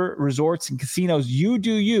River Resorts and Casinos. You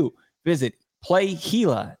do you. Visit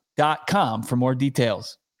playGila.com for more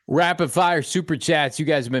details. Rapid fire super chats. You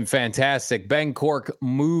guys have been fantastic. Ben Cork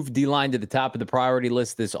moved D-line to the top of the priority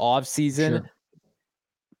list this offseason. Sure.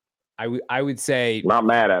 I would say not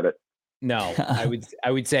mad at it. No, I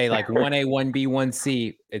would say like 1A, 1B,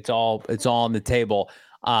 1C. It's all on the table.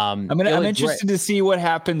 I'm interested to see what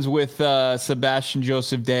happens with Sebastian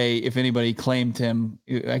Joseph Day, if anybody claimed him.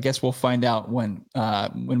 I guess we'll find out when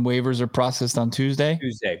waivers are processed on Tuesday.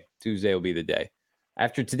 Tuesday will be the day.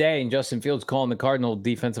 After today, and Justin Fields calling the Cardinal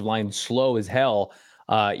defensive line slow as hell.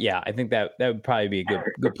 I think that would probably be a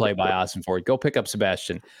good play by Austin Ford. Go pick up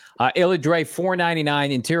Sebastian. Illa Dre,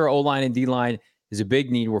 $4.99. Interior O-line and D-line is a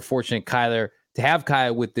big need. We're fortunate to have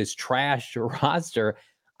Kyler with this trash roster.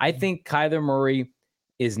 I think Kyler Murray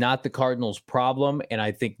is not the Cardinals' problem, and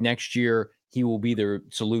I think next year he will be their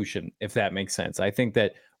solution, if that makes sense. I think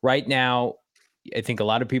that right now, I think a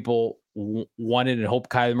lot of people wanted and hoped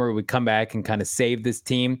Kyler Murray would come back and kind of save this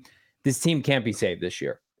team. This team can't be saved this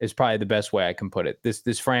year. Is probably the best way I can put it.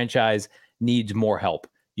 This franchise needs more help.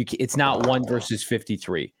 It's not 1 versus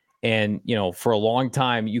 53. And, for a long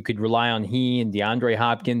time, you could rely on he and DeAndre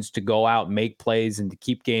Hopkins to go out and make plays and to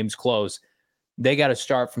keep games close. They got to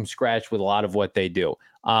start from scratch with a lot of what they do.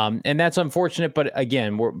 And that's unfortunate, but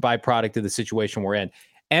again, we're byproduct of the situation we're in.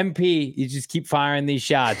 MP, you just keep firing these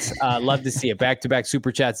shots. Love to see it. Back-to-back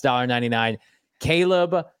super chats, $1.99.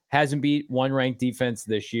 Caleb hasn't beat one ranked defense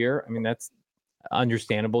this year. I mean, that's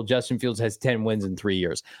understandable. Justin Fields has 10 wins in 3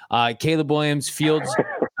 years. Caleb Williams, Fields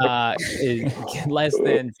is less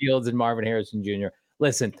than Fields and Marvin Harrison Jr.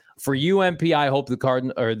 Listen, for you, MP, I hope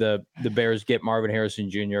the Bears get Marvin Harrison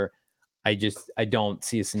Jr. I don't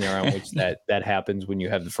see a scenario in which that happens when you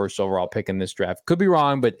have the first overall pick in this draft. Could be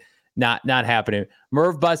wrong, but not happening.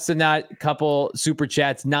 Merv Bustinut, couple super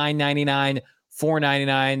chats, $9.99.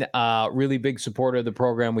 $4.99. Really big supporter of the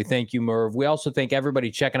program. We thank you, Merv. We also thank everybody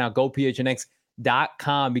checking out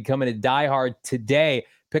GoPHNX.com, becoming a diehard today.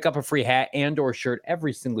 Pick up a free hat and or shirt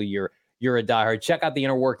every single year you're a diehard. Check out the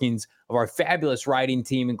inner workings of our fabulous writing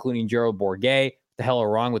team, including Gerald Bourguet. What the hell are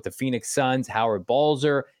wrong with the Phoenix Suns? Howard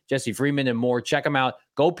Balzer, Jesse Freeman, and more. Check them out.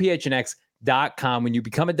 GoPHNX.com. When you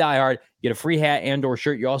become a diehard, you get a free hat and or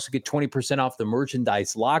shirt. You also get 20% off the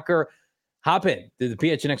merchandise locker. Hop in to the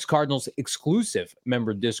PHNX Cardinals exclusive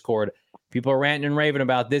member Discord. People are ranting and raving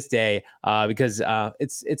about this day because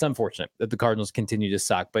it's unfortunate that the Cardinals continue to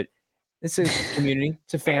suck. But it's a community,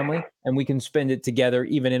 it's a family, and we can spend it together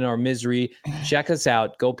even in our misery. Check us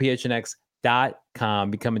out,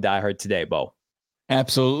 GoPHNX.com. Become a diehard today, Bo.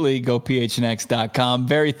 Absolutely. GoPHNX.com.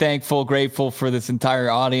 Very thankful, grateful for this entire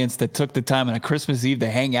audience that took the time on a Christmas Eve to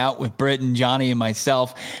hang out with Britton, Johnny, and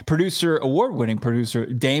myself. Award-winning producer,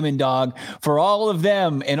 Damon Dog. For all of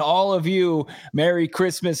them and all of you, Merry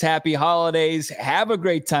Christmas, Happy Holidays. Have a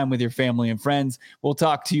great time with your family and friends. We'll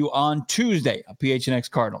talk to you on Tuesday on PHNX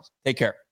Cardinals. Take care.